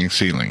low-hanging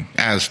ceiling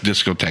as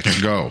discotheques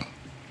go.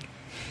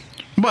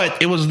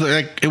 But it was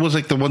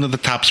like the one of the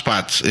top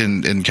spots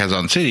in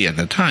Quezon City at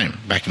the time,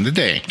 back in the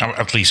day.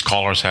 At least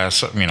Colors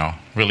has,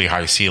 really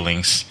high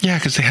ceilings. Yeah,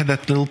 because they had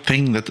that little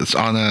thing that's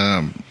on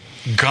a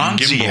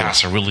Gonzi gimbal.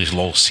 has a really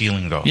low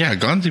ceiling, though. Yeah,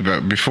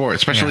 Gonzi before,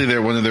 especially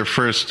one of their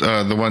first,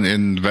 the one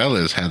in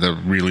Vélez had a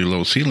really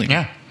low ceiling.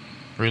 Yeah,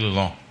 really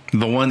low.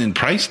 The one in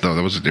Price, though,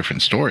 that was a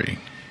different story.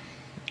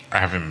 I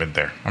haven't been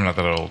there. I'm not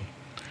that old.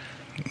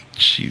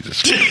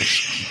 Jesus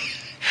Christ.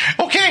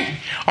 Okay.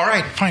 All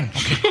right. Fine.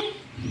 Okay.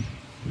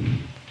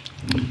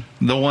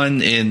 The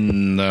one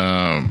in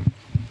the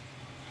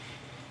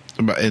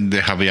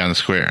Javillana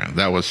Square,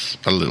 that was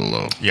a little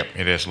low. Yep,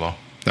 it is low.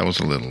 That was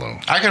a little low.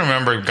 I can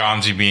remember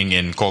Gonzi being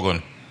in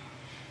Kogon.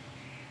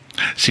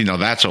 See, no,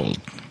 that's old.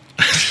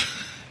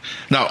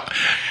 No,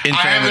 in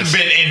I fairness, haven't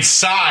been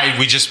inside.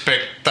 We just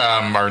picked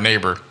our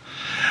neighbor.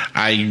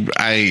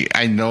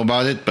 I know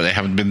about it, but I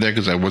haven't been there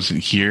because I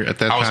wasn't here at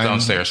that time. I was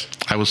downstairs.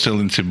 I was still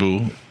in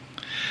Cebu.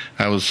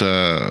 I was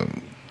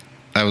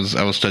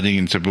studying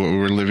in Cebu. We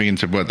were living in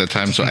Cebu at that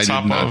time, so I did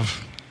not.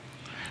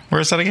 Where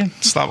is that again?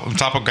 On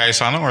top of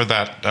Gaisano or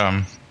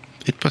that?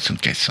 It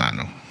wasn't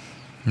Gaisano.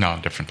 No,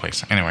 different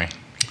place. Anyway,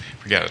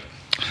 forget it.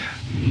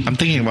 I'm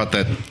thinking about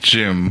that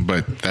gym,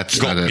 but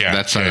that's not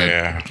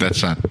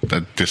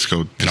that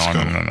disco.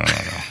 No.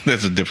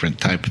 That's a different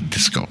type of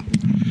disco.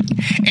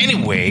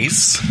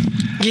 Anyways,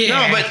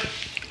 Yeah. No,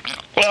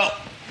 but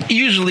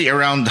usually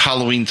around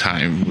Halloween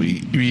time,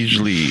 we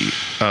usually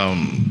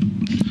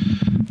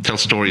tell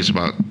stories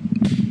about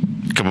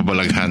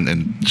kababalaghan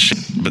and shit.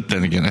 But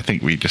then again, I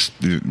think we just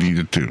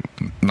needed to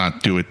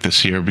not do it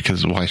this year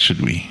because why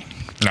should we?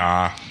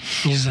 nah.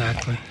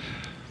 Exactly.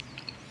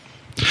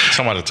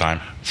 Some other time.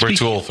 We're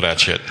too old for that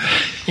shit.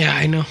 Yeah,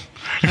 I know.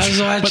 I was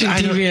watching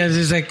I don't- TV and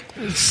it's like,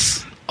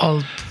 it's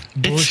all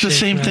bullshit. It's the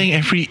same man. thing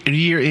every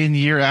year in,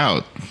 year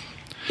out.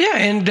 Yeah,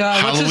 and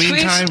what's his Halloween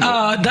face?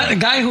 time- That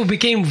guy who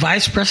became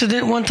vice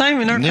president one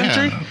time in our Yeah.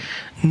 country,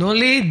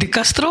 Noli De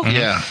Castro.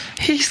 Yeah.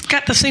 He's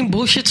got the same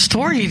bullshit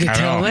story to I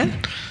tell, know. man.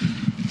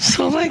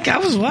 So, like, I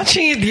was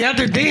watching it the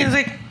other day and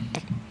it's like,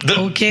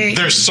 okay.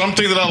 There's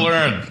something that I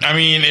learned. I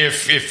mean,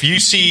 if you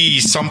see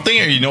something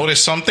or you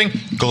notice something,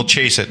 go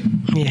chase it.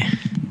 yeah.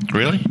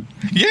 Really?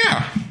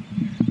 Yeah.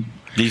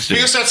 These days.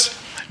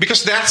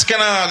 Because that's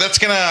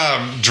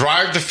gonna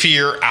drive the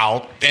fear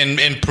out and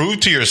prove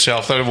to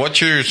yourself that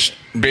what you're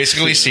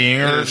basically seeing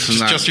or It's it's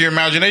not- just your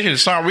imagination.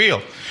 It's not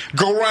real.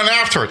 Go run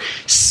after it,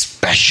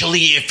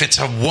 especially if it's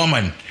a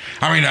woman.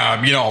 I mean,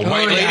 a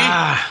white lady.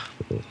 Yeah.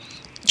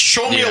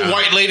 Show me a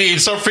white lady in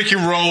some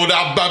freaking road.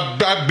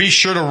 I'll be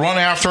sure to run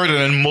after it and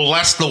then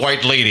molest the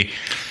white lady.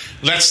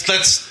 Let's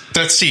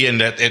see. And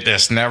that it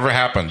has never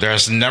happened.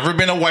 There's never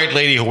been a white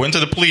lady who went to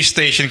the police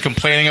station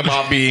complaining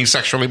about being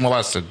sexually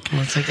molested.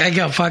 It's like, I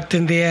got fucked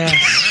in the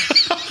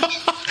ass.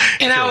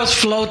 And I was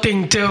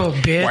floating too,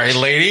 bitch. White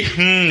lady,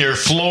 you're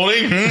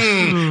floating.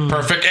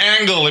 Perfect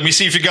angle. Let me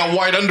see if you got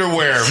white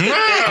underwear.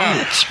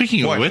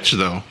 Speaking What? of which,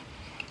 though,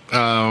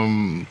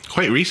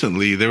 quite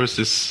recently there was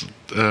this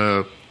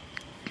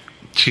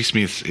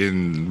chismis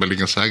in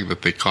Balingasag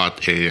that they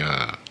caught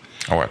a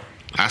Oh, what?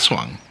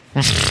 Aswang.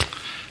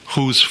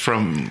 Who's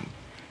from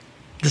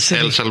The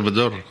city. El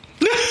Salvador.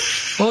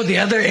 Oh, the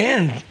other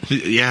end.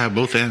 Yeah,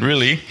 both ends.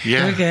 Really?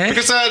 Yeah. Okay.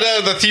 Because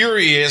the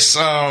theory is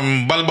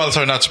balbals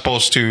are not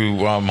supposed to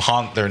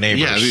haunt their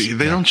neighbors. Yeah,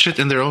 they don't shit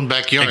in their own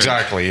backyard.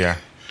 Exactly, yeah.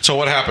 So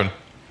what happened?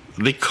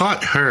 They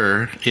caught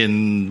her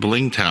in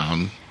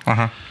Blingtown.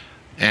 Uh-huh.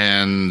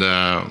 And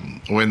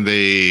when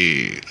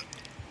they...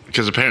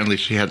 Because apparently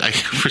she had...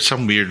 For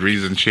some weird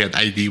reason, she had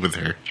ID with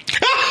her.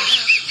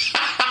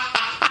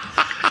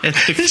 And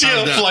they She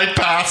had a flight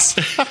pass.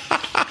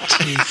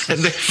 And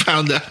they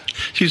found out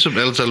she's from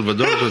El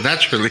Salvador, so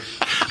naturally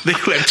they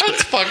went to,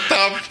 That's fucked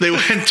up. They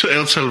went to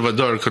El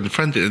Salvador,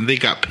 confronted, and they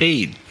got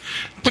paid.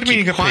 What do you mean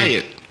you got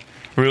quiet? paid?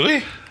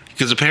 Really?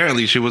 Because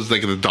apparently she was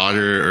like the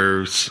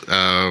daughter or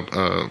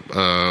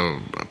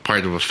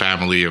part of a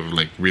family of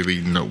like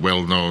really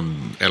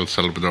well-known El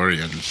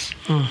Salvadorians.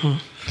 Mm-hmm.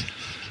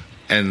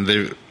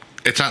 And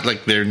it's not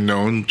like they're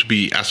known to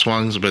be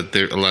Aswangs, but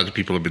a lot of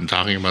people have been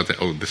talking about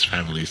that. Oh, this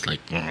family's like,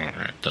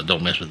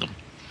 don't mess with them.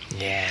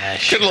 Yeah,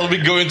 sure. Could be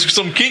going to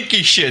some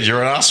kinky shit.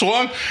 You're an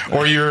Aswang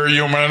or you're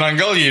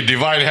Manananggal. You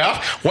divide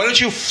half. Why don't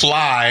you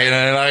fly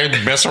and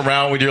I mess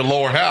around with your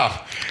lower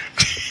half?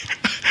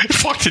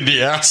 Fucked in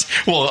the ass.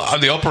 Well,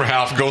 the upper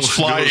half goes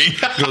flying.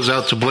 Goes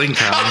out to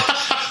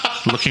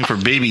Blingtown looking for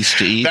babies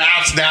to eat.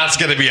 That's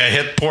going to be a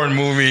hit porn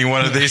movie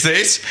one of these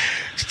days.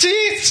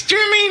 Jeez, do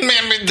you mean,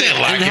 man, they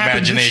lack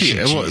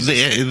imagination? Well,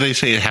 they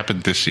say it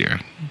happened this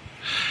year.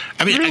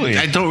 I mean, really?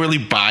 I don't really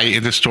buy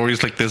into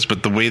stories like this,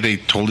 but the way they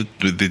told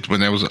it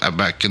when I was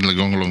back in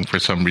Lagongolong for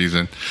some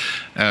reason,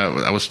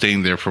 I was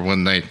staying there for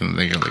one night, and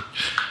they go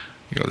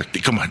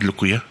like, come on, look,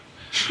 kuya.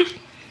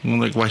 I'm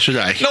like, why should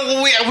I?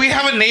 No, we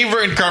have a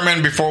neighbor in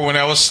Carmen before when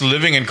I was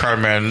living in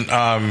Carmen.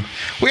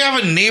 We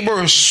have a neighbor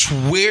who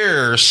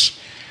swears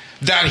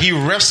that he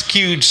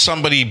rescued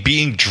somebody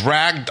being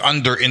dragged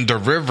under in the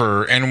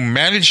river and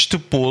managed to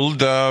pull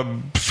the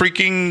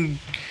freaking...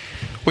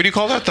 What do you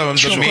call that? The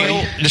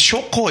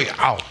shokoy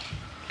out.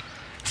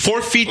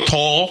 4 feet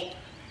tall,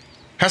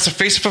 has the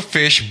face of a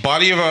fish,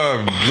 body of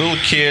a little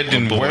kid,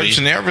 and webs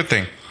and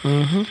everything.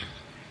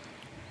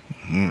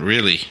 Mm-hmm.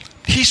 Really?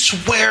 He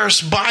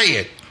swears by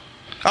it.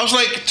 I was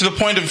like, to the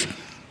point of...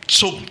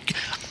 So,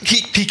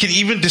 he can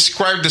even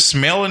describe the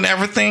smell and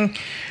everything.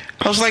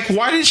 I was like,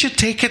 why didn't you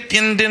take it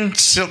and then,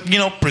 preserve the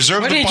body?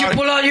 Why didn't you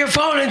pull out your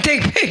phone and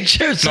take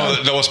pictures?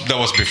 No, that was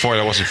before.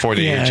 That was before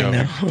the age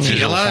of...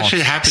 See, a lot of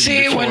shit happened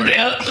before.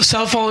 When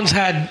cell phones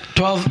had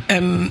 12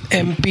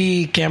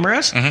 MP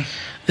cameras,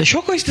 the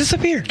shokois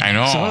disappeared. I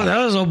know. So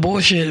that was all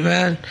bullshit,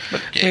 man.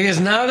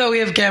 Because now that we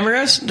have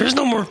cameras, there's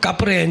no more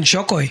kapre and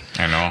shokoi.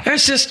 I know.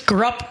 There's just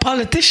corrupt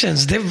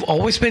politicians. They've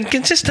always been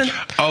consistent.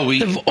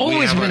 They've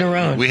always been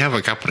around. We have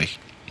a kapre.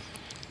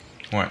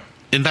 What?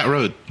 In that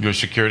road. Your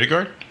security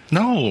guard?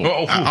 No,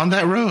 on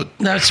that road.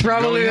 That's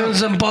probably on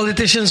some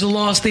politicians who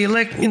lost the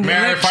election.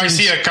 Man, if I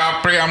see a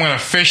kapre, I'm going to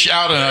fish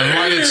out an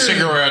unlighted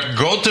cigarette,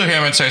 go to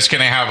him and say,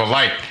 can I have a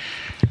light?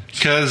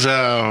 Because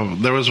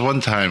there was one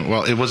time,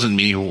 well, it wasn't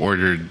me who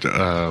ordered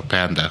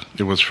Panda.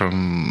 It was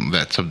from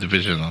that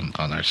subdivision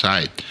on our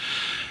side.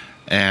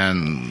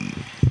 And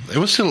it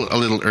was still a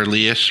little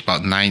early-ish,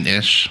 about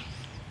 9-ish.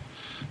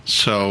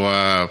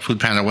 So Food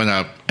Panda went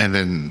up,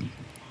 and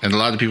a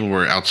lot of people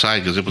were outside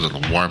because it was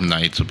a warm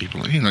night. So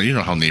people, you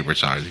know how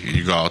neighbors are.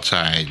 You go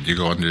outside, you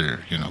go under,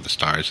 the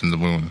stars and the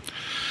moon.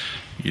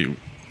 You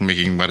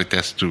making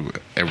marites to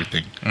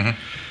everything.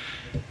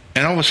 Mm-hmm.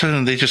 And all of a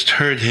sudden, they just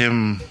heard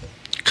him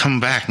come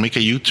back, make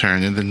a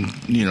U-turn, and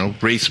then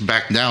race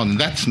back down. And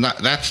that's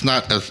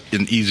not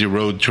an easy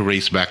road to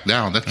race back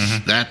down.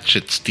 That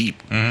shit's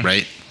steep,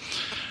 right?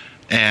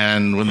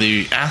 And when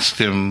they asked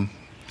him,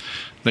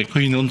 like,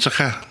 "Huy, noon sa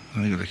ka?"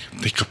 And they go like,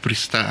 "They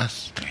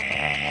kapristaas."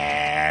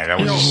 That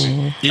was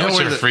your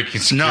freaking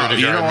security guard.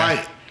 You know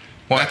why?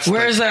 What?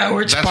 Where's that?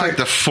 Which that's part? Like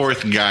the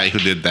fourth guy who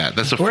did that.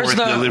 That's the fourth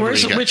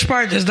delivery guy. Which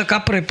part is the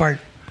kapre part?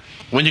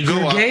 When you go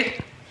Your up, gate?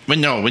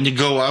 when you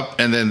go up,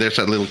 and then there's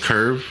that little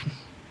curve,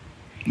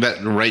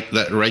 that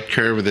right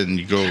curve, and then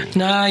you go.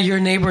 Nah, your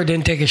neighbor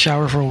didn't take a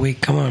shower for a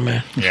week. Come on,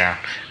 man. Yeah,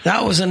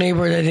 that was a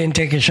neighbor that didn't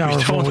take a shower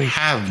for a week. We don't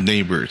have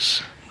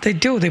neighbors. They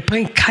do. They're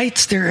playing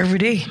kites there every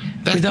day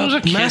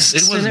without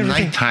masks and everything. It was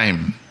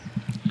nighttime.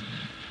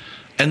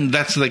 And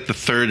that's like the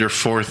third or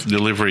fourth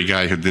delivery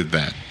guy who did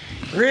that.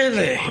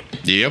 Really?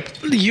 Yep.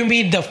 You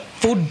mean the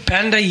Food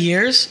Panda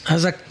years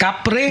as a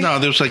kapre? No,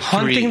 there was like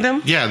hunting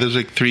them? Yeah, there was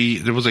like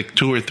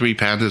 2 or 3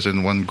 pandas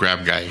and 1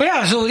 grab guy.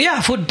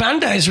 Food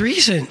Panda is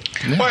recent.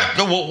 Yeah.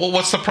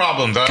 What's the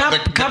problem? The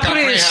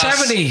kapre is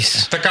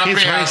 70s. The kapre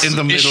has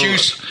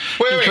issues.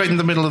 It's right in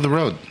the middle of the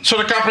road. So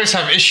the kapres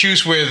have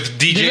issues with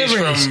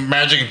DJs from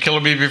Magic and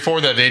Killer Bee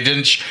before that. They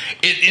didn't.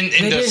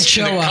 In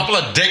the couple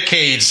of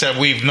decades that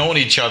we've known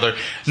each other,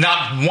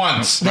 not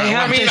once. They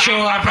have to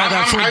show up at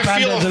a Food Panda. I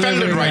feel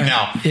offended right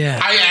now. Yeah.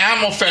 I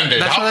am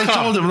offended. That's what I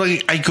told him.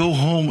 Like, I go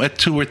home at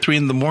 2 or 3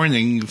 in the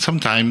morning.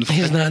 Sometimes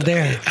he's not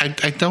there.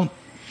 I don't.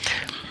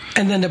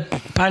 And then the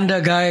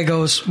panda guy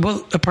goes,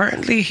 "Well,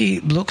 apparently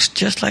he looks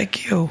just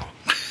like you."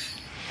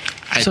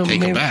 I'd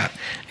take a bath.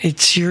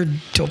 It's your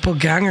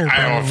doppelganger.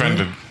 I'm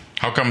offended.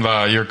 How come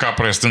your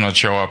capres do not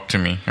show up to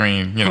me?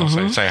 I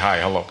mean, say hi,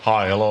 hello.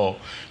 Hi, hello.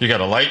 You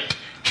got a light?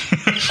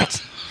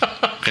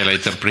 Okay,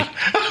 later, pre.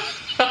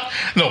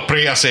 No,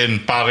 pre as in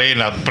pare,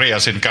 not pre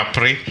as in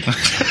capri.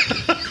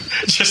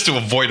 Just to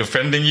avoid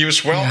offending you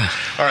as well. Yeah.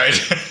 All right.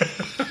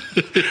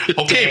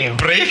 Okay, damn.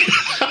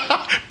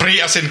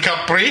 Pre as in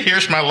capri.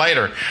 Here's my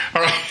lighter.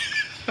 All right.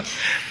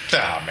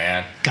 Ah,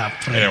 man.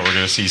 Capri. Yeah, we're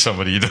going to see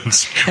somebody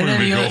does. And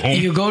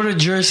then you go to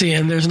Jersey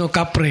and there's no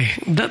capri.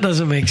 That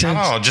doesn't make sense.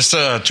 Oh, just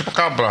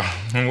chupacabra.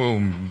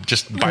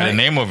 Just by the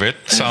name of it.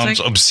 Sounds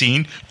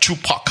obscene.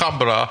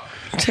 Chupacabra.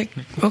 It's like,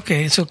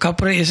 okay, so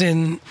capri is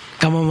in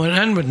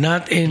Kamamanan, but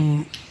not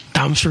in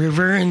Toms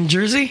River in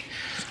Jersey?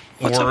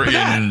 What's up with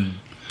that?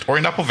 Or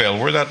in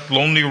Appledale, where that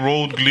lonely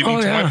road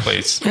leading to my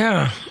place.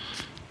 Yeah.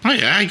 Oh,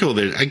 yeah, I go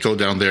there. I go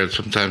down there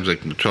sometimes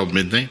like 12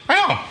 midnight.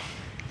 Oh.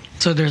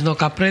 So there's no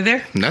capre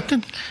there?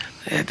 Nothing.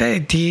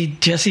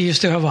 Jesse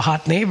used to have a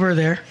hot neighbor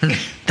there.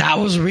 That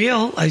was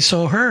real. I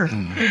saw her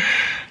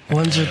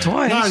once or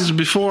twice. No, it was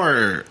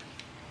before.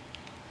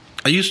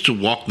 I used to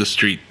walk the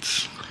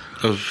streets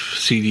of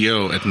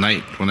CDO at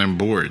night when I'm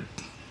bored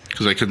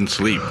because I couldn't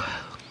sleep.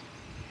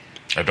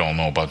 I don't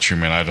know about you,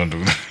 man. I don't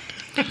do that.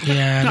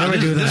 Yeah, I never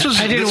do that.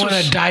 I didn't want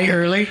to die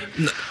early.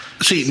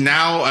 See,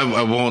 now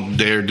I won't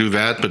dare do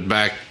that, but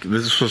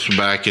this was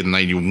back in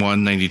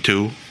 91,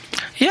 92.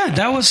 Yeah,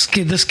 that was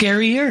the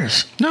scary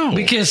years. No.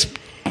 Because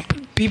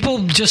people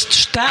just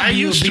stab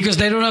you because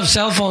they don't have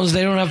cell phones,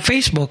 they don't have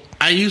Facebook.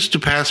 I used to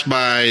pass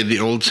by the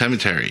old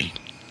cemetery.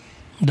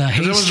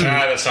 That's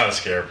not a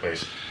scary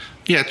place.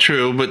 Yeah,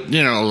 true, but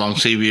along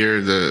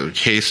Xavier, the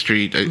Hay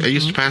Street, I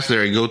used to pass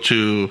there. I go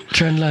to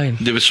Trendline,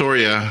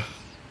 Divisoria,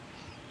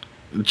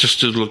 just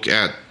to look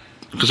at,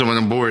 because when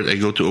I'm bored, I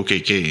go to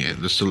OKK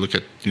just to look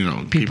at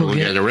people who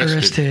get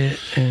arrested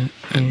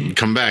and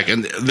come back.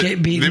 And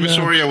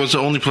Divisoria was the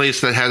only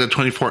place that had a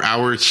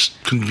 24-hour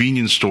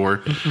convenience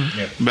store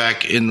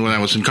back when I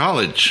was in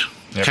college.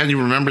 Yep. Can't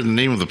even remember the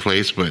name of the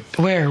place, but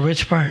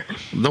which part?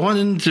 The one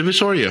in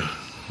Divisoria,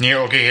 near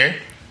OKK.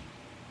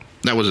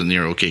 That wasn't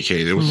near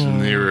OKK. It was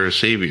near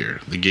Xavier,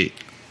 the gate,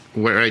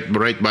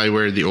 right by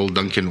where the old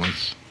Dunkin'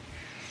 was.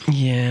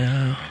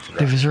 Yeah,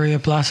 Divisoria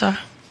Plaza.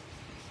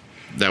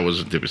 That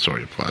wasn't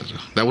Divisoria Plaza.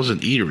 That was an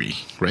eatery,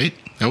 right?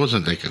 That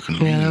wasn't like a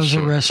convenience store. Yeah, that was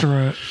a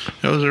restaurant.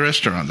 That was a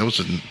restaurant.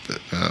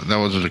 That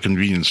wasn't a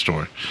convenience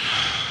store.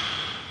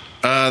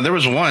 There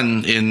was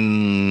one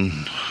in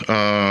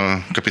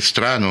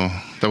Capistrano.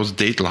 That was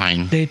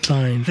Dateline.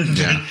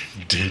 Yeah.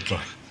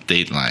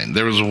 Dateline.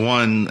 There was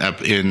one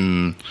up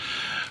in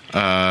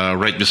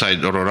right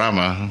beside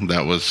Ororama.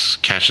 That was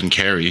Cash and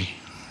Carry.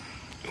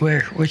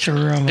 Where? Which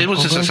Ororama? It was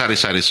Kogon? Just a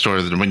sari-sari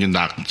store that when you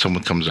knock,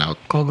 someone comes out.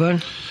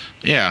 Kogon?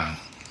 Yeah.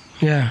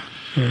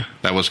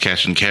 That was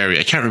Cash and Carry.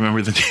 I can't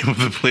remember the name of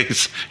the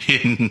place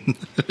in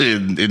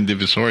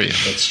Divisoria.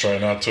 Let's try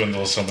not to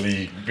until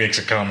somebody makes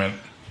a comment.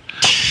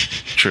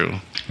 True.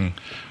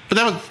 But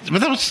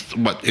that was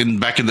what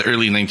back in the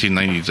early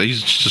 1990s. I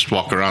used to just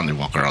walk around.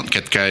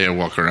 Ketkaya,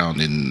 walk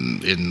around in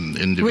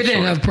Divisoria. We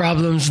didn't have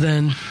problems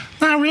then.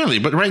 Not really,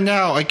 but right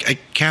now I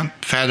can't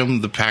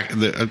fathom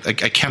I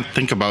can't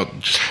think about.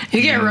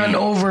 You get run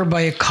over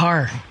by a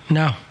car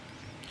now.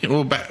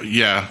 Well,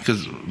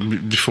 because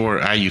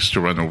before I used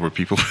to run over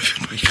people with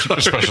my car.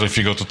 Especially if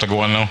you go to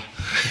Taguan now.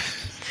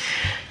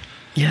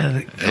 Yeah.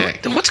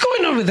 What's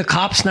going on with the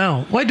cops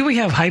now? Why do we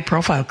have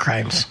high-profile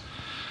crimes?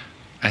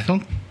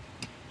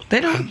 They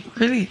don't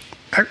really.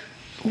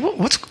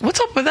 What's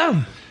up with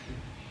them?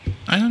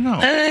 I don't know.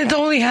 And it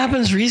only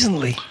happens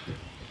recently.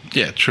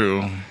 Yeah,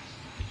 true.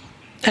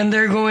 And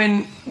they're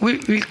going,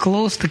 we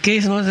closed the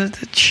case. And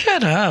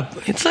shut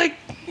up. It's like,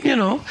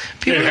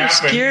 people are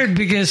scared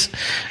because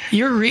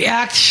you're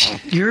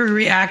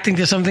reacting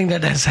to something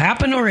that has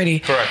happened already.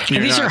 Correct.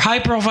 And these are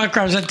high-profile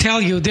crimes that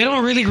tell you they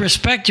don't really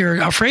respect you or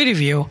are afraid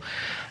of you.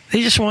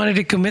 They just wanted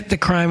to commit the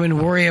crime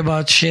and worry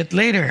about shit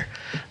later.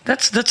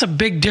 That's a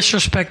big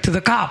disrespect to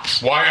the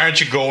cops. Why aren't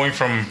you going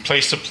from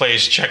place to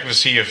place, checking to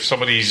see if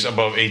somebody's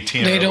above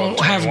 18? They don't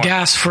have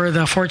gas for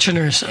the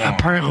Fortuners,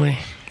 apparently.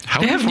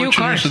 How many new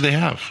cars do they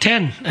have?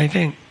 10, I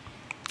think.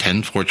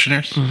 10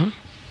 Fortuners? Mm-hmm.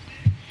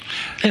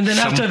 And then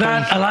after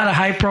that, a lot of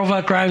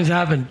high-profile crimes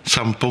happened.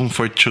 Sampung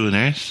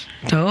Fortuners?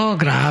 Oh,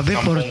 grabe.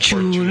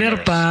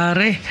 Fortuner,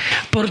 pare.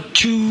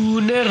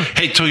 Fortuner.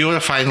 Hey,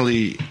 Toyota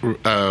finally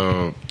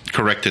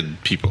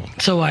corrected people.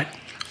 So what?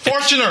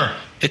 Fortuner.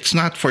 It's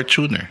not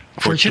Fortuner.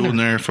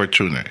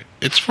 Fortuner.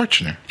 It's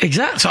Fortuner.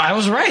 Exactly. So I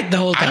was right the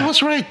whole time. I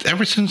was right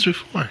ever since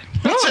before.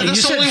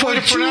 That's the only way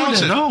to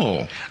pronounce it.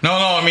 No.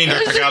 I mean, the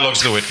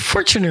Tagalogs do it.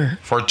 Fortuner.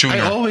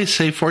 I always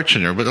say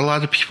Fortuner, but a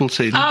lot of people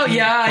say... Oh,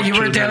 yeah. Fortuner.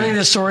 You were telling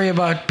the story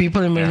about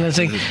people in Manila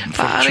saying,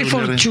 Pare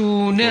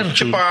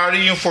Fortuner. Pare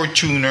yung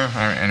Fortuner.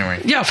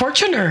 Anyway. Yeah,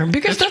 Fortuner.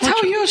 Because that's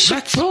how you're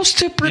supposed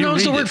to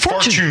pronounce the word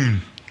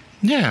fortune.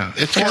 Yeah.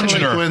 It's kind of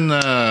like when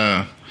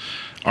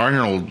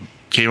Arnold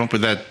came up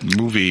with that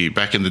movie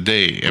back in the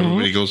day.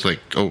 Everybody goes like,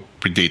 "Oh,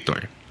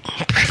 Predator."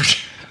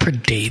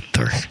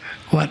 Predator.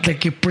 What?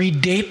 Like you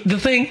predate the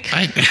thing?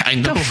 I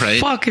know, the right?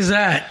 Fuck is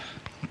that?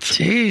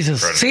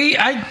 Jesus. See,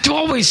 I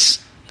always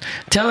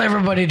tell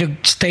everybody to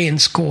stay in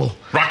school.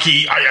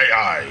 Rocky,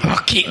 ay.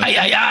 Rocky,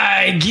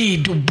 ay.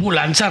 Guido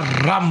Bulan sa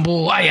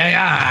Rambo,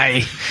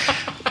 ay.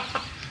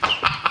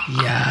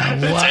 Yeah,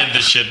 Let's what? end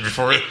this shit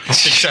before it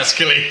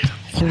escalates.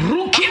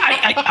 Rookie,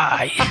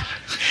 ay.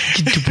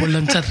 Guido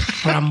Bulan sa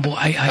Rambo,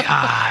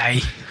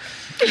 ay.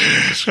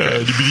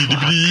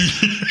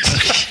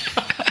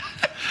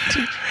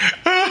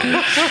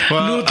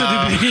 Well,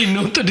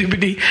 No to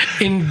DVD.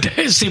 In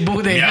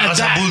Cebu, they had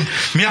that.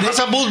 Miyaka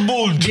sa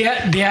bulbul.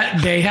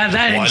 They had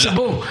that in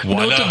Cebu.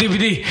 No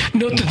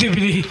to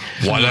DVD.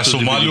 Wala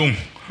sumalong.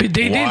 But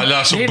they did.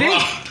 Wala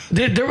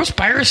sobra. There was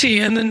piracy,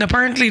 and then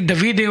apparently the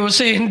video was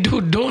saying,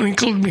 "Dude, don't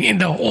include me in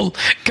the whole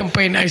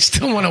campaign. I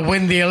still want to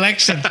win the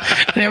election."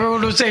 And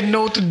everyone was saying,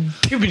 "No to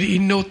DVD,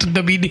 no to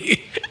DVD."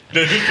 I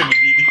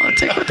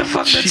was like, "What the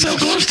fuck? That's so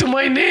close to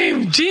my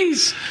name."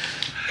 Jeez.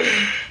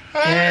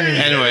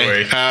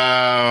 Anyway,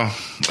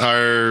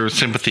 our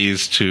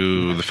sympathies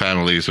to the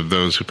families of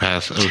those who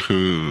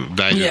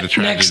died in the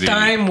tragedy. Next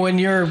time when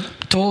you're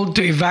told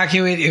to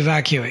evacuate.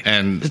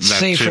 And it's that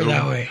safer too.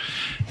 that way.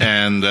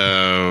 And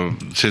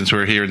since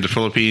we're here in the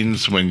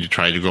Philippines, when you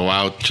try to go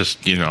out,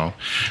 just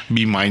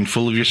be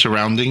mindful of your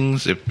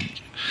surroundings.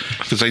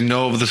 Because I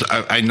know of this,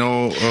 I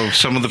know of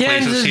some of the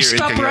places here.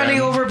 Stop running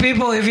over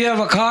people if you have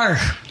a car.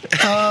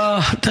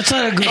 That's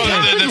not a good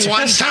thing. That's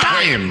one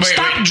time.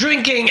 Stop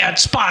drinking at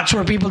spots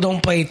where people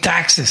don't pay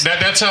taxes.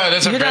 That's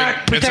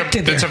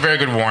a very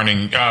good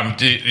warning.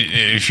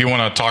 If you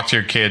want to talk to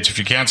your kids, if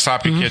you can't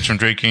stop your kids from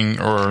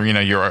drinking, or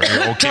you're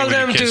okay tell with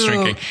your them kids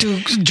drinking,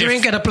 to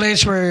drink at a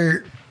place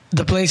where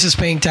the place is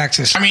paying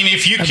taxes. I mean,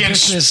 if you can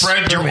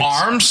spread your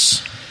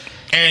arms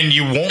and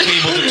you won't be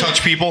able to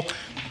touch people,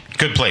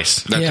 good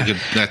place. That's a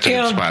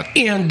good spot.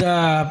 And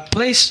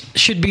place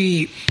should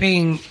be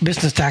paying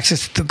business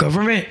taxes to the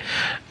government.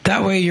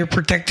 That way you're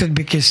protected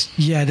because,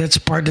 that's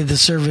part of the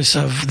service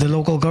of the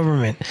local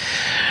government.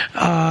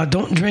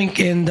 Don't drink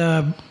in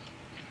the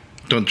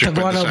by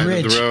the side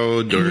Bridge. of the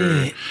road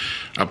or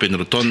up in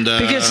Rotonda.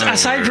 Because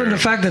aside from the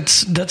fact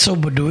that's so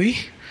badui,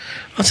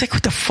 I was like,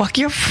 what the fuck?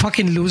 You're a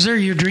fucking loser.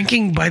 You're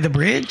drinking by the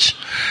bridge?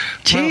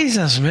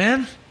 Jesus,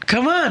 man.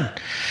 Come on.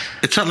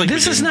 It's not like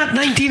this is not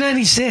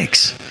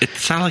 1996.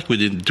 It's not like we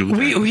didn't do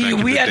that.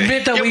 We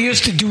admit that we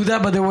used to do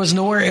that, but there was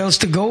nowhere else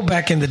to go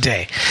back in the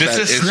day. This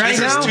is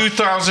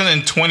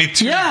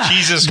 2022. Yeah,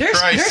 Jesus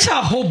Christ. There's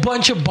a whole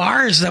bunch of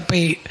bars that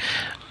pay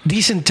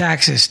decent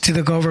taxes to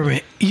the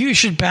government. You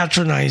should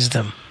patronize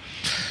them.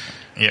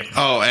 Yep.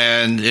 Oh,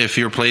 and if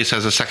your place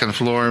has a second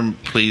floor,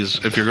 please,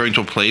 if you're going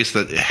to a place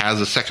that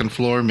has a second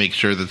floor, make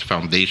sure that the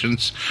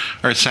foundations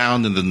are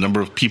sound and the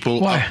number of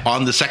people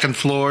on the second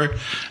floor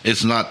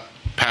is not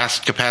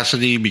past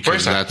capacity,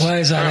 because why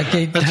is that?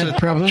 Like they had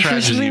problems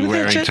tragedy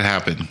waiting to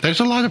happen.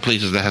 There's a lot of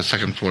places that have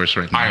second floors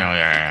right now. I know,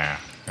 yeah.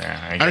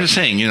 I'm just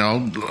saying,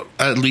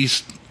 at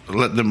least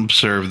let them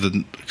observe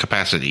the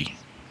capacity.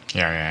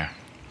 Yeah.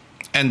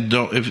 And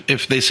don't,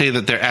 if they say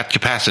that they're at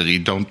capacity,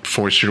 don't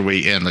force your way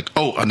in. Like,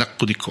 anak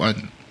ko di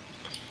kuan.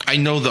 I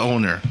know the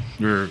owner.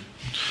 We're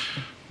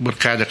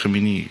barkada kami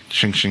ni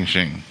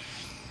shing.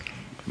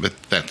 But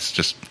that's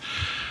just.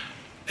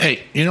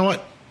 Hey, you know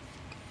what?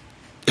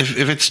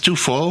 If it's too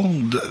full,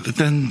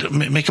 then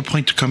make a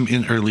point to come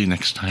in early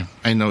next time.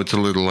 I know it's a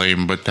little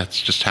lame, but that's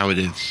just how it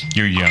is.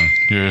 You're young.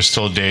 There's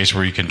still days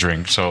where you can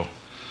drink, so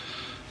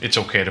it's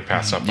okay to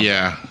pass up.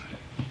 Yeah.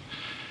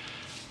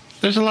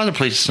 There's a lot of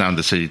places now in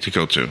the city to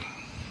go to.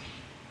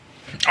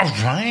 All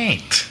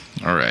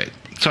right.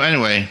 So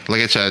anyway,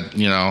 like I said,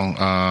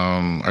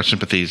 our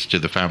sympathies to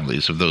the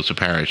families of those who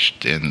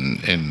perished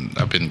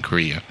up in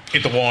Korea.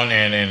 Itaewon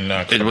and in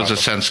it was a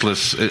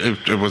senseless.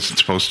 It wasn't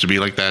supposed to be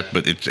like that,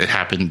 but it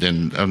happened,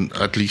 and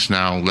at least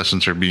now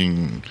lessons have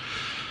been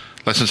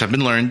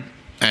learned,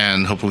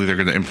 and hopefully they're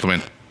going to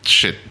implement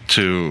shit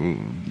to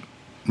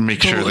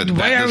make sure that.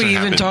 Why are we even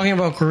happen. Talking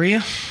about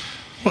Korea?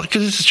 Well,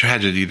 because it's a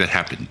tragedy that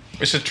happened.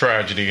 It's a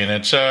tragedy, and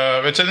it's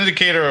an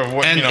indicator of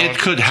what it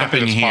could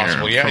happen here.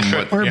 Possible. Yeah, it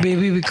could. Or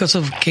maybe because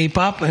of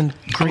K-pop and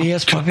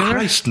Korea's popular.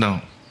 Christ, no.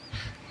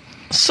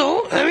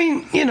 So I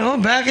mean,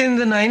 back in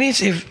the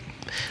 90s, if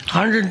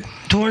 100,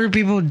 200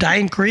 people die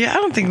in Korea, I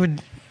don't think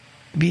we'd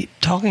be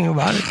talking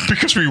about it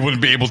because we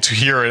wouldn't be able to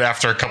hear it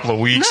after a couple of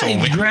weeks.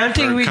 No,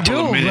 granting we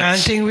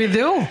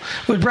do.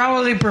 We'd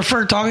probably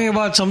prefer talking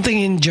about something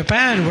in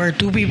Japan where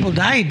 2 people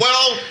died.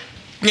 Well.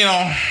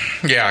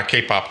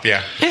 K-pop,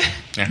 yeah.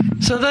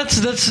 So that's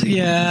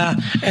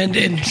and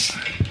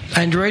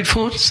Android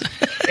phones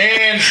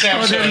and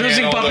Samsung. They're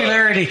losing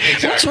popularity.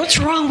 Exactly. What's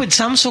wrong with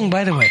Samsung,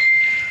 by the way?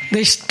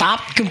 They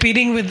stopped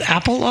competing with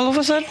Apple all of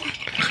a sudden.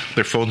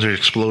 Their phones are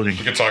exploding.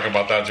 We can talk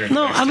about that during.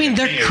 No, I mean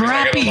they're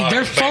crappy.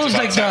 Their phones,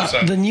 like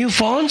the new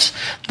phones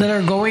that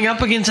are going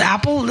up against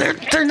Apple,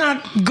 they're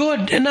not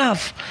good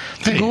enough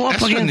to go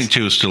up against.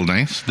 S22 is still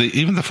nice.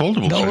 Even the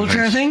foldables. The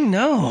Ultra thing,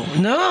 no.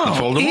 The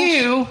foldables?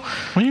 Ew.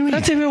 What do you mean?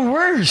 That's even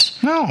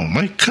worse. No,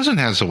 my cousin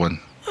has the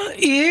one.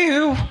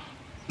 Ew.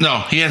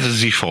 No, he has a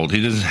Z Fold.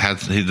 He doesn't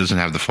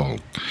have the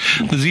Fold.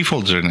 The Z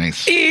Folds are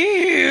nice.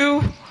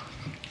 Ew.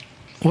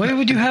 Why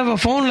would you have a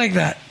phone like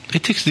that?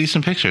 It takes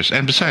decent pictures,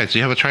 and besides,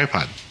 you have a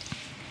tripod.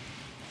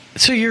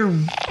 So you're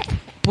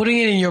putting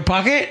it in your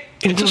pocket,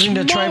 including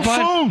the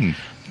tripod. Phone.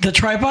 The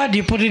tripod,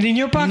 you put it in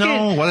your pocket.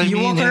 No, what I you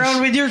mean walk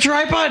around with your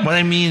tripod. What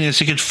I mean is,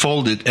 you could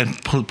fold it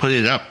and put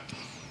it up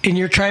In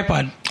your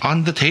tripod.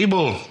 on the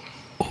table.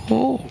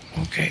 Oh,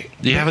 okay.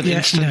 You have an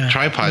instant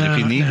tripod if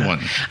you need one.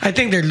 I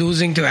think they're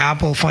losing to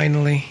Apple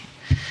finally.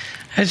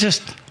 It's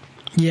just,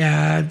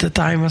 the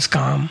time has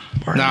come.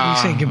 Or we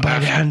say goodbye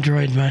to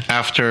Android, man.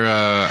 After.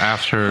 I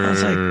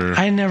was like,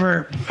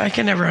 I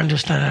can never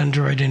understand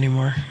Android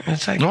anymore.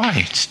 It's like,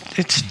 why?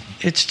 It's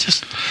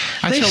just,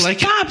 they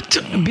stopped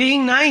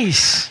being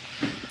nice.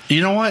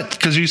 You know what?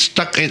 Because you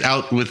stuck it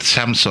out with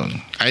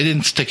Samsung. I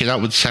didn't stick it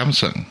out with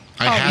Samsung.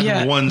 I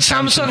had one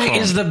Samsung phone.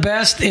 Is the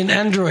best in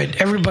Android.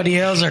 Everybody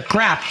else are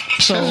crap.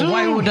 So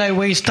why would I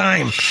waste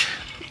time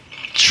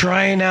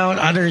trying out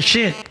other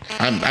shit?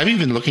 I'm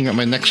even looking at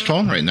my next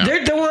phone right now.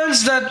 They're the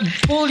ones that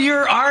pull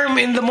your arm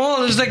in the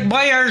mall. It's like,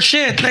 buy our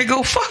shit. I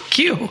go, fuck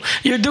you.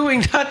 You're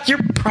doing that. Your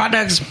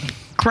product's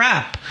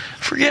crap.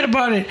 Forget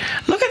about it.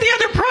 Look at the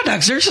other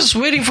products. They're just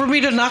waiting for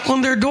me to knock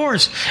on their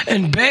doors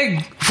and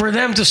beg for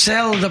them to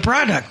sell the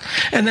product.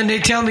 And then they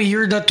tell me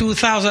you're the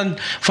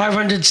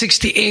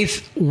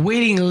 2,568th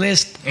waiting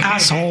list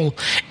asshole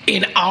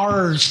in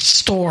our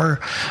store.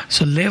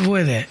 So live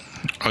with it.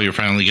 Oh, you're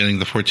finally getting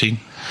the 14?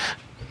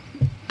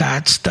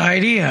 That's the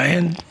idea.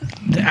 And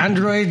the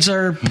Androids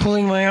are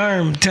pulling my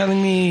arm,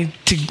 telling me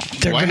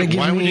they're going to give me...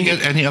 Why would you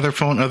get any other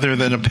phone other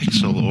than a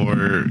Pixel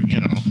or,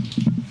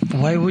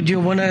 Why would you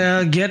want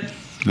to get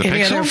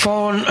any other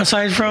phone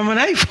aside from an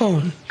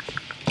iPhone?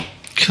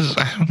 Because,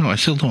 I don't know, I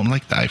still don't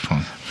like the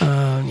iPhone.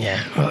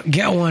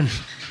 Get one.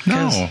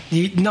 No.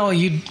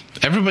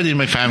 Everybody in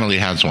my family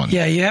has one.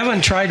 Yeah, you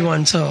haven't tried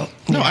one, so...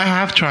 No, I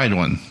have tried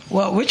one.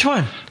 Well, which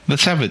one? The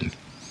 7.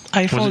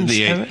 iPhone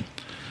 7?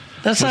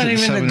 That's not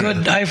even a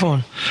good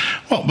iPhone.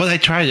 Well, but I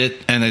tried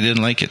it, and I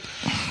didn't like it.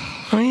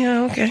 Oh,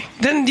 yeah, okay.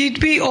 Then you'd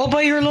be all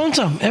by your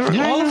lonesome.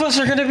 All of us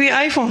are going to be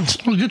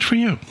iPhones. Well, good for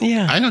you.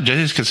 Yeah. I know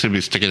Jesse's going to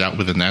be stick it out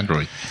with an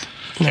Android.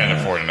 Can't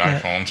afford an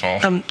iPhone, so...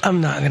 I'm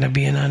not going to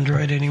be an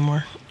Android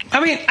anymore. I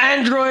mean,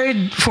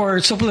 Android for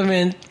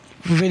supplement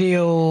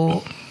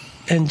video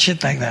and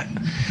shit like that.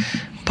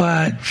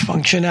 But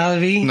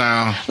functionality...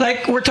 No.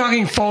 Like, we're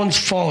talking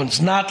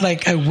phones. Not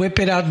like I whip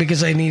it out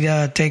because I need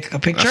to take a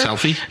picture. A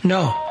selfie?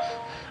 No.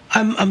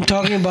 I'm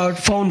talking about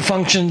phone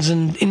functions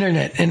and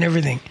internet and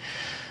everything.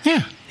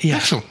 Yeah.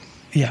 Pixel.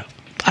 Yeah.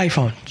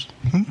 iPhones.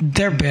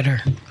 They're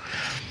better.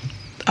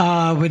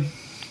 With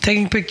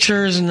taking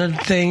pictures and other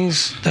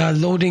things,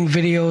 loading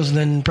videos,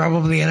 then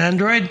probably an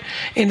Android.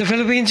 In the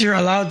Philippines, you're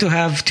allowed to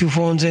have 2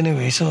 phones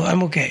anyway, so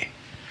I'm okay.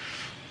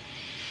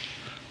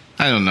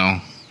 I don't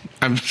know.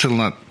 I'm still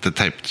not the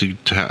type to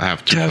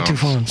have 2 phones. 2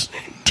 phones.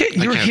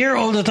 You're here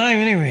all the time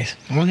anyways.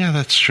 Well, yeah,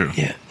 that's true.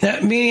 Yeah.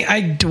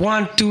 I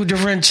want 2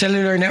 different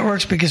cellular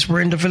networks because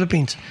we're in the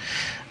Philippines.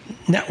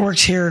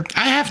 Networks here.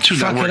 I have 2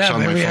 networks on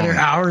my phone. Every other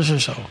hours or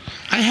so.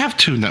 I have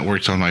 2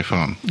 networks on my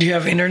phone. Do you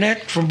have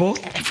internet from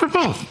both? For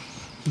both.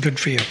 Good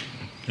for you.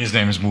 His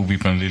name is Movie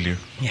Panlilio.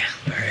 Yeah,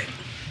 all right.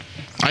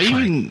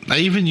 I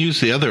even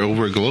use the other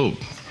over Globe.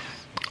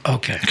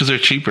 Okay. Because they're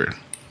cheaper.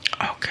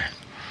 Okay.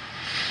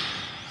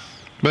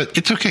 But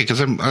it's okay because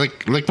I'm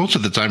like most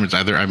of the time it's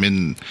either I'm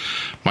in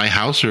my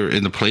house or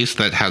in a place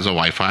that has a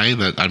Wi-Fi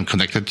that I'm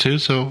connected to,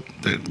 so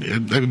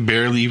I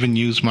barely even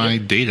use my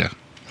data.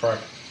 Right.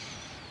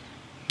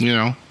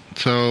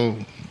 So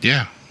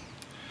yeah.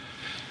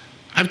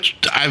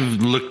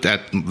 I've looked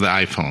at the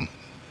iPhone.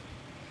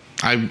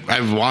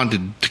 I've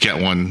wanted to get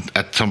one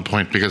at some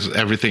point because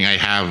everything I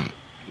have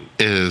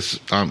is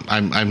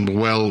I'm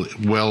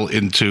well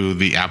into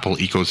the Apple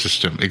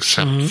ecosystem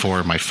except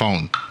for my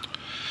phone.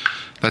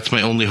 That's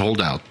my only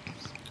holdout.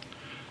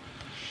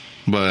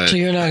 But so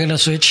you're not gonna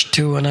switch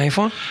to an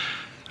iPhone?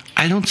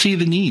 I don't see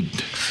the need.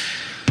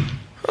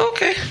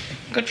 Okay,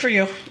 good for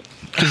you.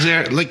 Because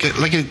they're like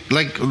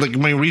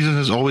my reason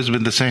has always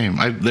been the same.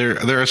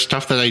 There are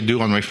stuff that I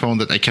do on my phone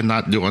that I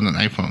cannot do on an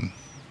iPhone.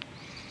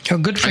 Oh,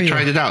 good for you. I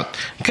tried it out.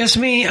 Because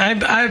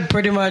I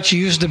pretty much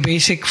use the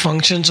basic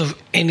functions of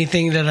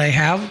anything that I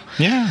have.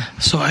 Yeah.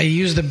 So I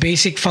use the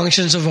basic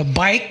functions of a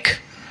bike,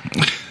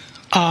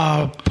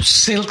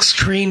 silk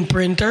screen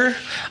printer,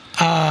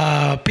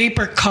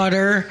 paper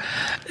cutter.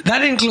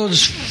 That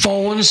includes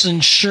phones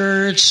and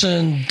shirts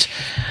and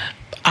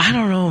I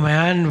don't know,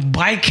 man,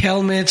 bike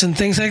helmets and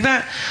things like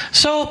that.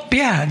 So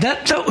yeah,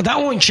 that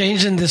won't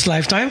change in this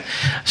lifetime.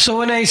 So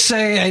when I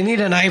say I need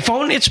an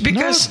iPhone, it's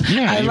because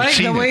I like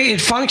the way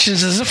it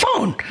functions as a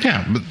phone.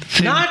 Yeah, but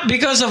not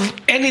because of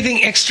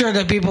anything extra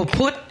that people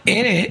put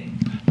in it.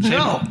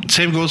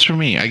 Same goes for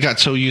me. I got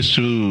so used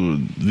to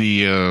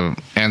the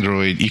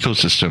Android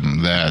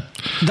ecosystem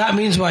that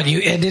means what?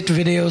 You edit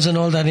videos and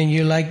all that, and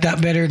you like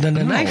that better than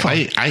an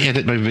iPhone. I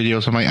edit my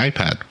videos on my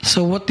iPad.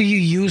 So what do you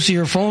use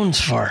your phones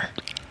for?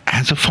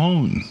 as a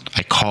phone.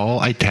 I call,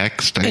 I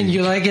text. And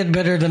you like it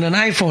better than an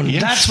iPhone.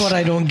 Yes. That's what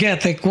I don't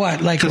get. Like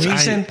what? Like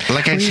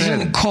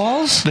recent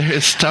calls? There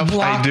is stuff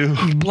I do.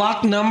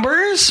 Block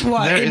numbers?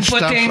 What?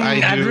 Inputting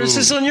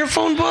addresses on your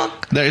phone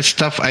book? There is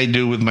stuff I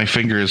do with my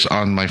fingers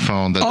on my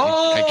phone that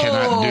I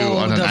cannot do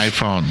on an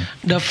iPhone.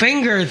 The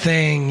finger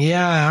thing.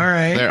 Yeah, all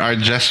right. There are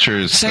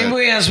gestures. Same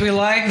way as we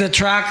like the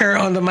tracker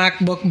on the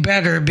MacBook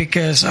better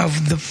because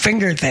of the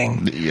finger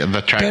thing. The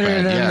trackpad,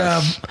 better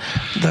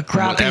than the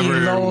crappy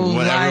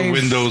whatever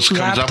Windows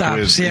comes laptops. up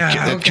with.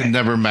 It can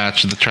never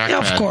match the trackpad.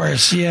 Yeah, of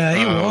course. Yeah,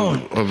 it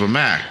won't. Of a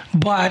Mac.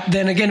 But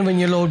then again, when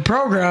you load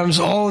programs,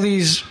 all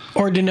these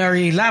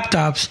ordinary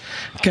laptops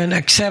can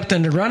accept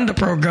and run the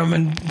program,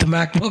 and the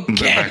MacBook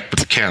can't. The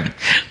MacBook can't.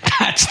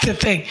 That's the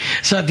thing.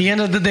 So at the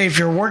end of the day, if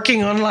you're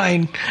working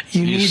online,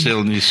 you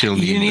still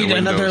need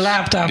another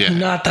laptop,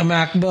 not the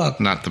MacBook.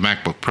 Not the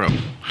MacBook Pro.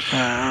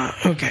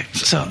 Okay.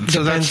 So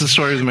that's the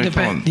story with my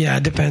phone. Yeah,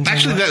 it depends.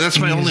 Actually, that's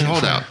my only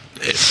holdout.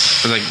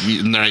 Like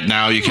right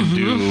now, you can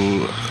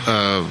do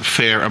a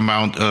fair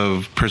amount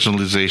of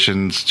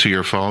personalizations to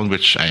your phone,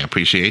 which I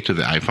appreciate, to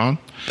the iPhone.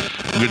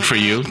 Good for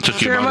you.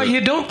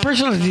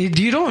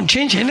 You don't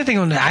change anything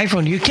on the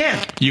iPhone. You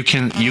can't. You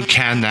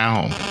can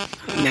now.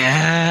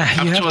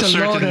 Nah, you have to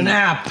load an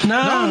app.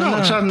 No,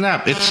 it's not an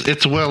app.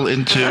 It's well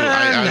into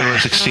iOS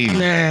 16.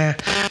 Nah,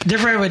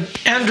 different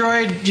with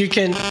Android. You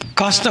can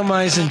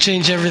customize and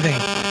change everything.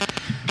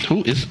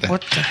 Who is that?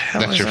 What the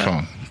hell? That's is your that?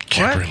 phone.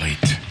 Can't relate.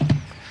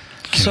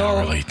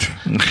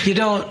 You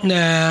don't.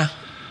 Nah,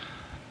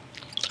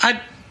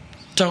 I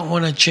don't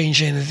want to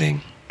change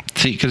anything.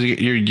 See, because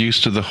you're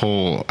used to the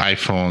whole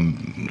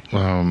iPhone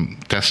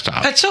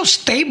desktop. That's so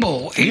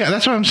stable.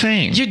 That's what I'm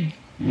saying.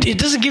 It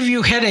doesn't give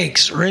you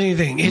headaches or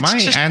anything. It's my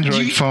just,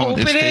 Android phone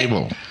is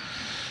stable.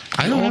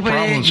 I don't have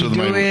problems with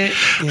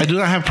I do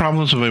not have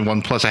problems with my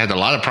OnePlus. I had a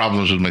lot of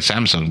problems with my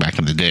Samsung back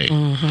in the day.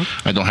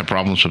 I don't have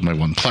problems with my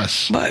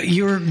OnePlus. But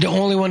you're the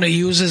only one that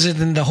uses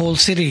it in the whole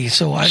city,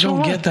 so I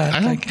don't get that.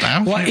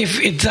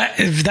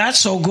 If that's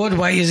so good,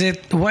 why is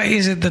it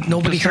that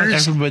nobody heard?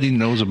 Everybody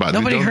knows about it.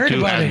 Nobody heard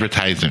about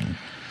advertising.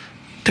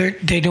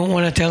 They don't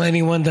want to tell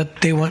anyone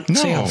that they want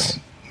sales.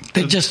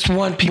 They just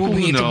want people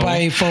to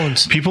buy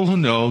phones. People who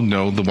know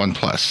the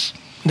OnePlus.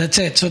 That's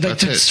it. So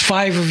that's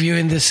 5 of you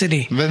in the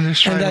city. Then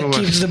there's 5 and that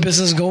keeps the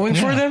business going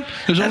for them.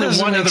 There's only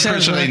one other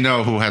person I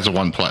know who has a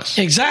OnePlus.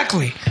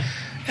 Exactly.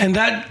 And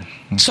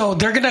so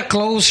they're going to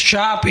close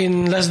shop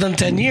in less than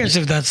 10 years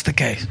if that's the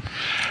case.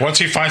 Once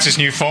he finds his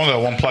new phone, the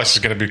OnePlus is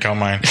going to become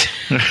mine.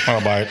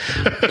 I'll buy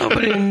it.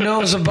 Nobody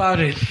knows about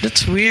it.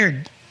 That's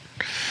weird.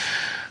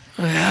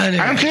 I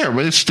don't care,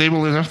 but it's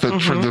stable enough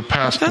that for the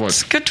past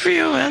That's good for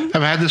you, man.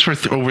 I've had this for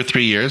over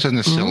 3 years, and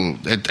it's still.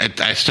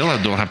 I still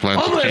don't have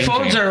plans. All to my change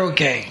phones it. are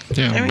okay.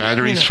 Yeah,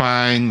 battery's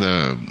fine.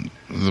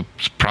 The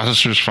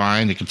processor's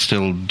fine. You can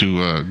still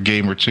do a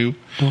game or two.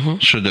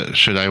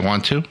 Should I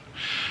want to?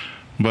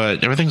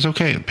 But everything's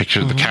okay.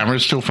 The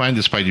camera's still fine,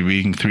 despite it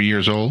being 3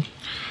 years old.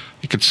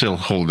 It could still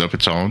hold up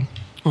its own.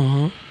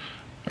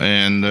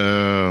 And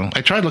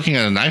I tried looking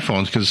at an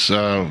iPhone because,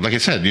 like I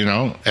said,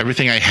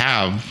 everything I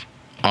have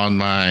on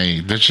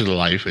my digital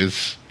life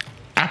is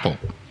Apple,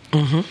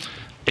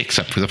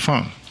 except for the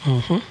phone.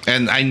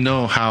 And I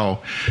know how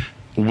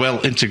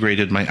well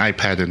integrated my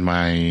iPad and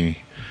my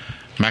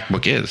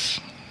MacBook is.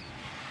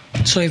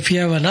 So if you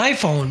have an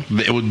iPhone,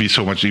 it would be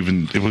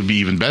it would be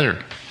even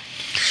better.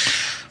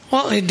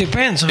 Well, it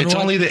depends on what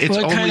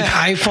kind of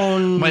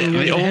iPhone.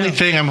 The only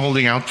thing I'm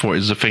holding out for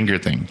is the finger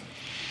thing.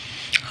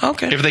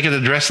 Okay. If they could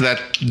address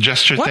that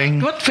gesture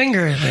thing. What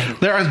finger thing?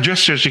 There are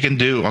gestures you can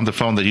do on the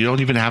phone that you don't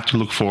even have to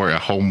look for a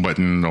home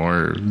button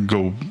or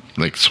go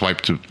like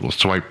swipe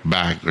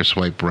back or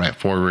swipe right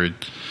forward.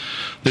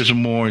 There's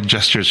more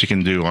gestures you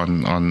can do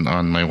on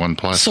my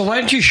OnePlus. So why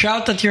don't you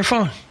shout at your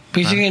phone?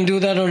 Because you can do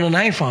that on an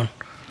iPhone.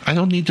 I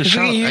don't need to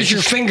shout. You use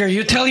your finger.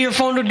 You tell your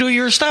phone to do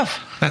your stuff.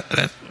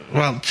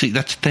 Well, see,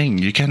 that's the thing.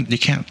 You can't.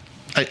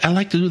 I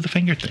like to do the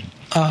finger thing.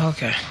 Oh,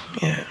 okay.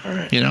 Yeah, all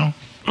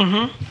right.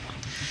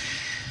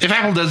 If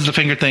Apple does the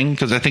finger thing,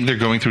 because I think they're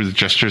going through the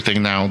gesture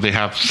thing now, they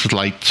have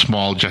slight,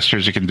 small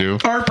gestures you can do.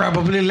 Or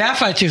probably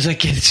laugh at you. It's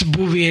like, it's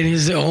Booby and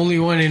he's the only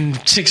one in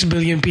 6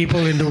 billion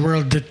people in the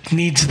world that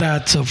needs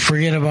that, so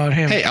forget about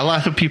him. Hey, a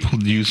lot of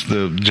people use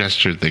the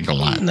gesture thing a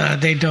lot. No,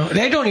 they don't.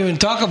 They don't even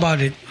talk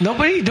about it.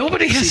 Nobody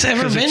has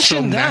ever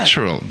mentioned that. It's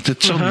so natural.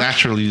 It's so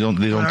natural they don't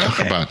talk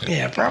about it.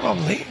 Yeah,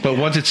 probably. But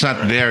once it's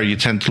not there, you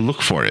tend to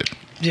look for it.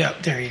 Yeah,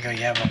 there you go.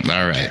 You have it.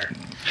 All right.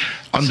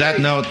 On that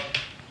note,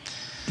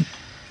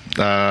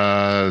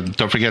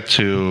 don't forget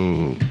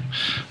to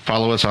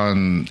follow us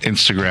on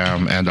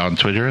Instagram and on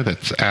Twitter.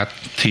 That's at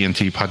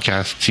TNT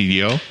Podcast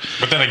TDO.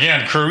 But then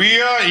again,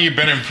 Korea, you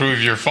better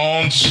improve your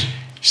phones.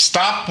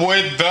 Stop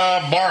with the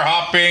bar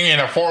hopping in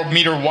a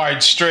 4-meter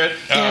wide strip.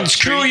 And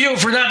screw you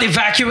for not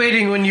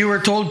evacuating when you were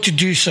told to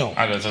do so.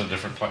 That's a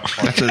different point.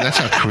 That's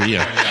not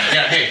Korea.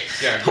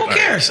 Who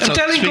cares? I'm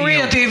telling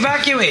Korea to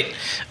evacuate.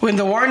 When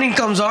the warning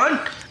comes on,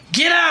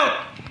 get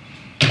out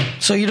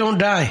so you don't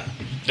die.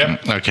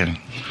 Yep. Okay.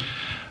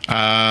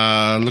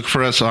 Look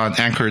for us on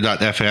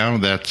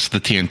Anchor.fm. That's the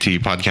TNT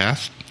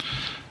podcast.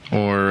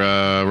 Or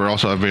we're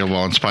also available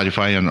on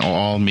Spotify and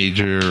all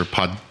major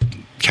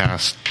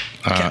podcast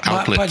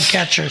outlets.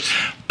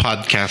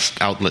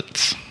 Podcast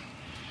outlets.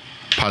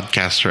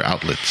 Podcaster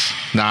outlets.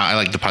 I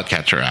like the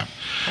Podcatcher app.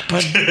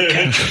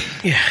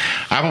 Yeah.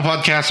 Apple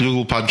Podcasts,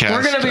 Google Podcasts.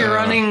 We're going to be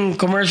running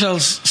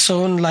commercials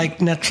soon like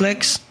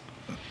Netflix.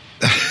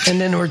 And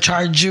then we'll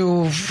charge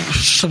you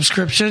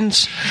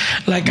subscriptions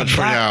like a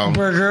black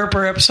burger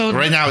per episode.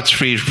 Right now it's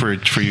free for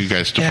you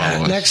guys to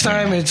follow us. Next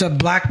time it's a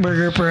black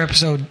burger per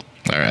episode.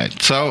 All right.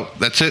 So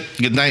that's it.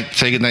 Good night.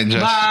 Say good night,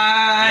 Jess.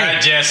 Bye. Good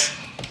night, Jess.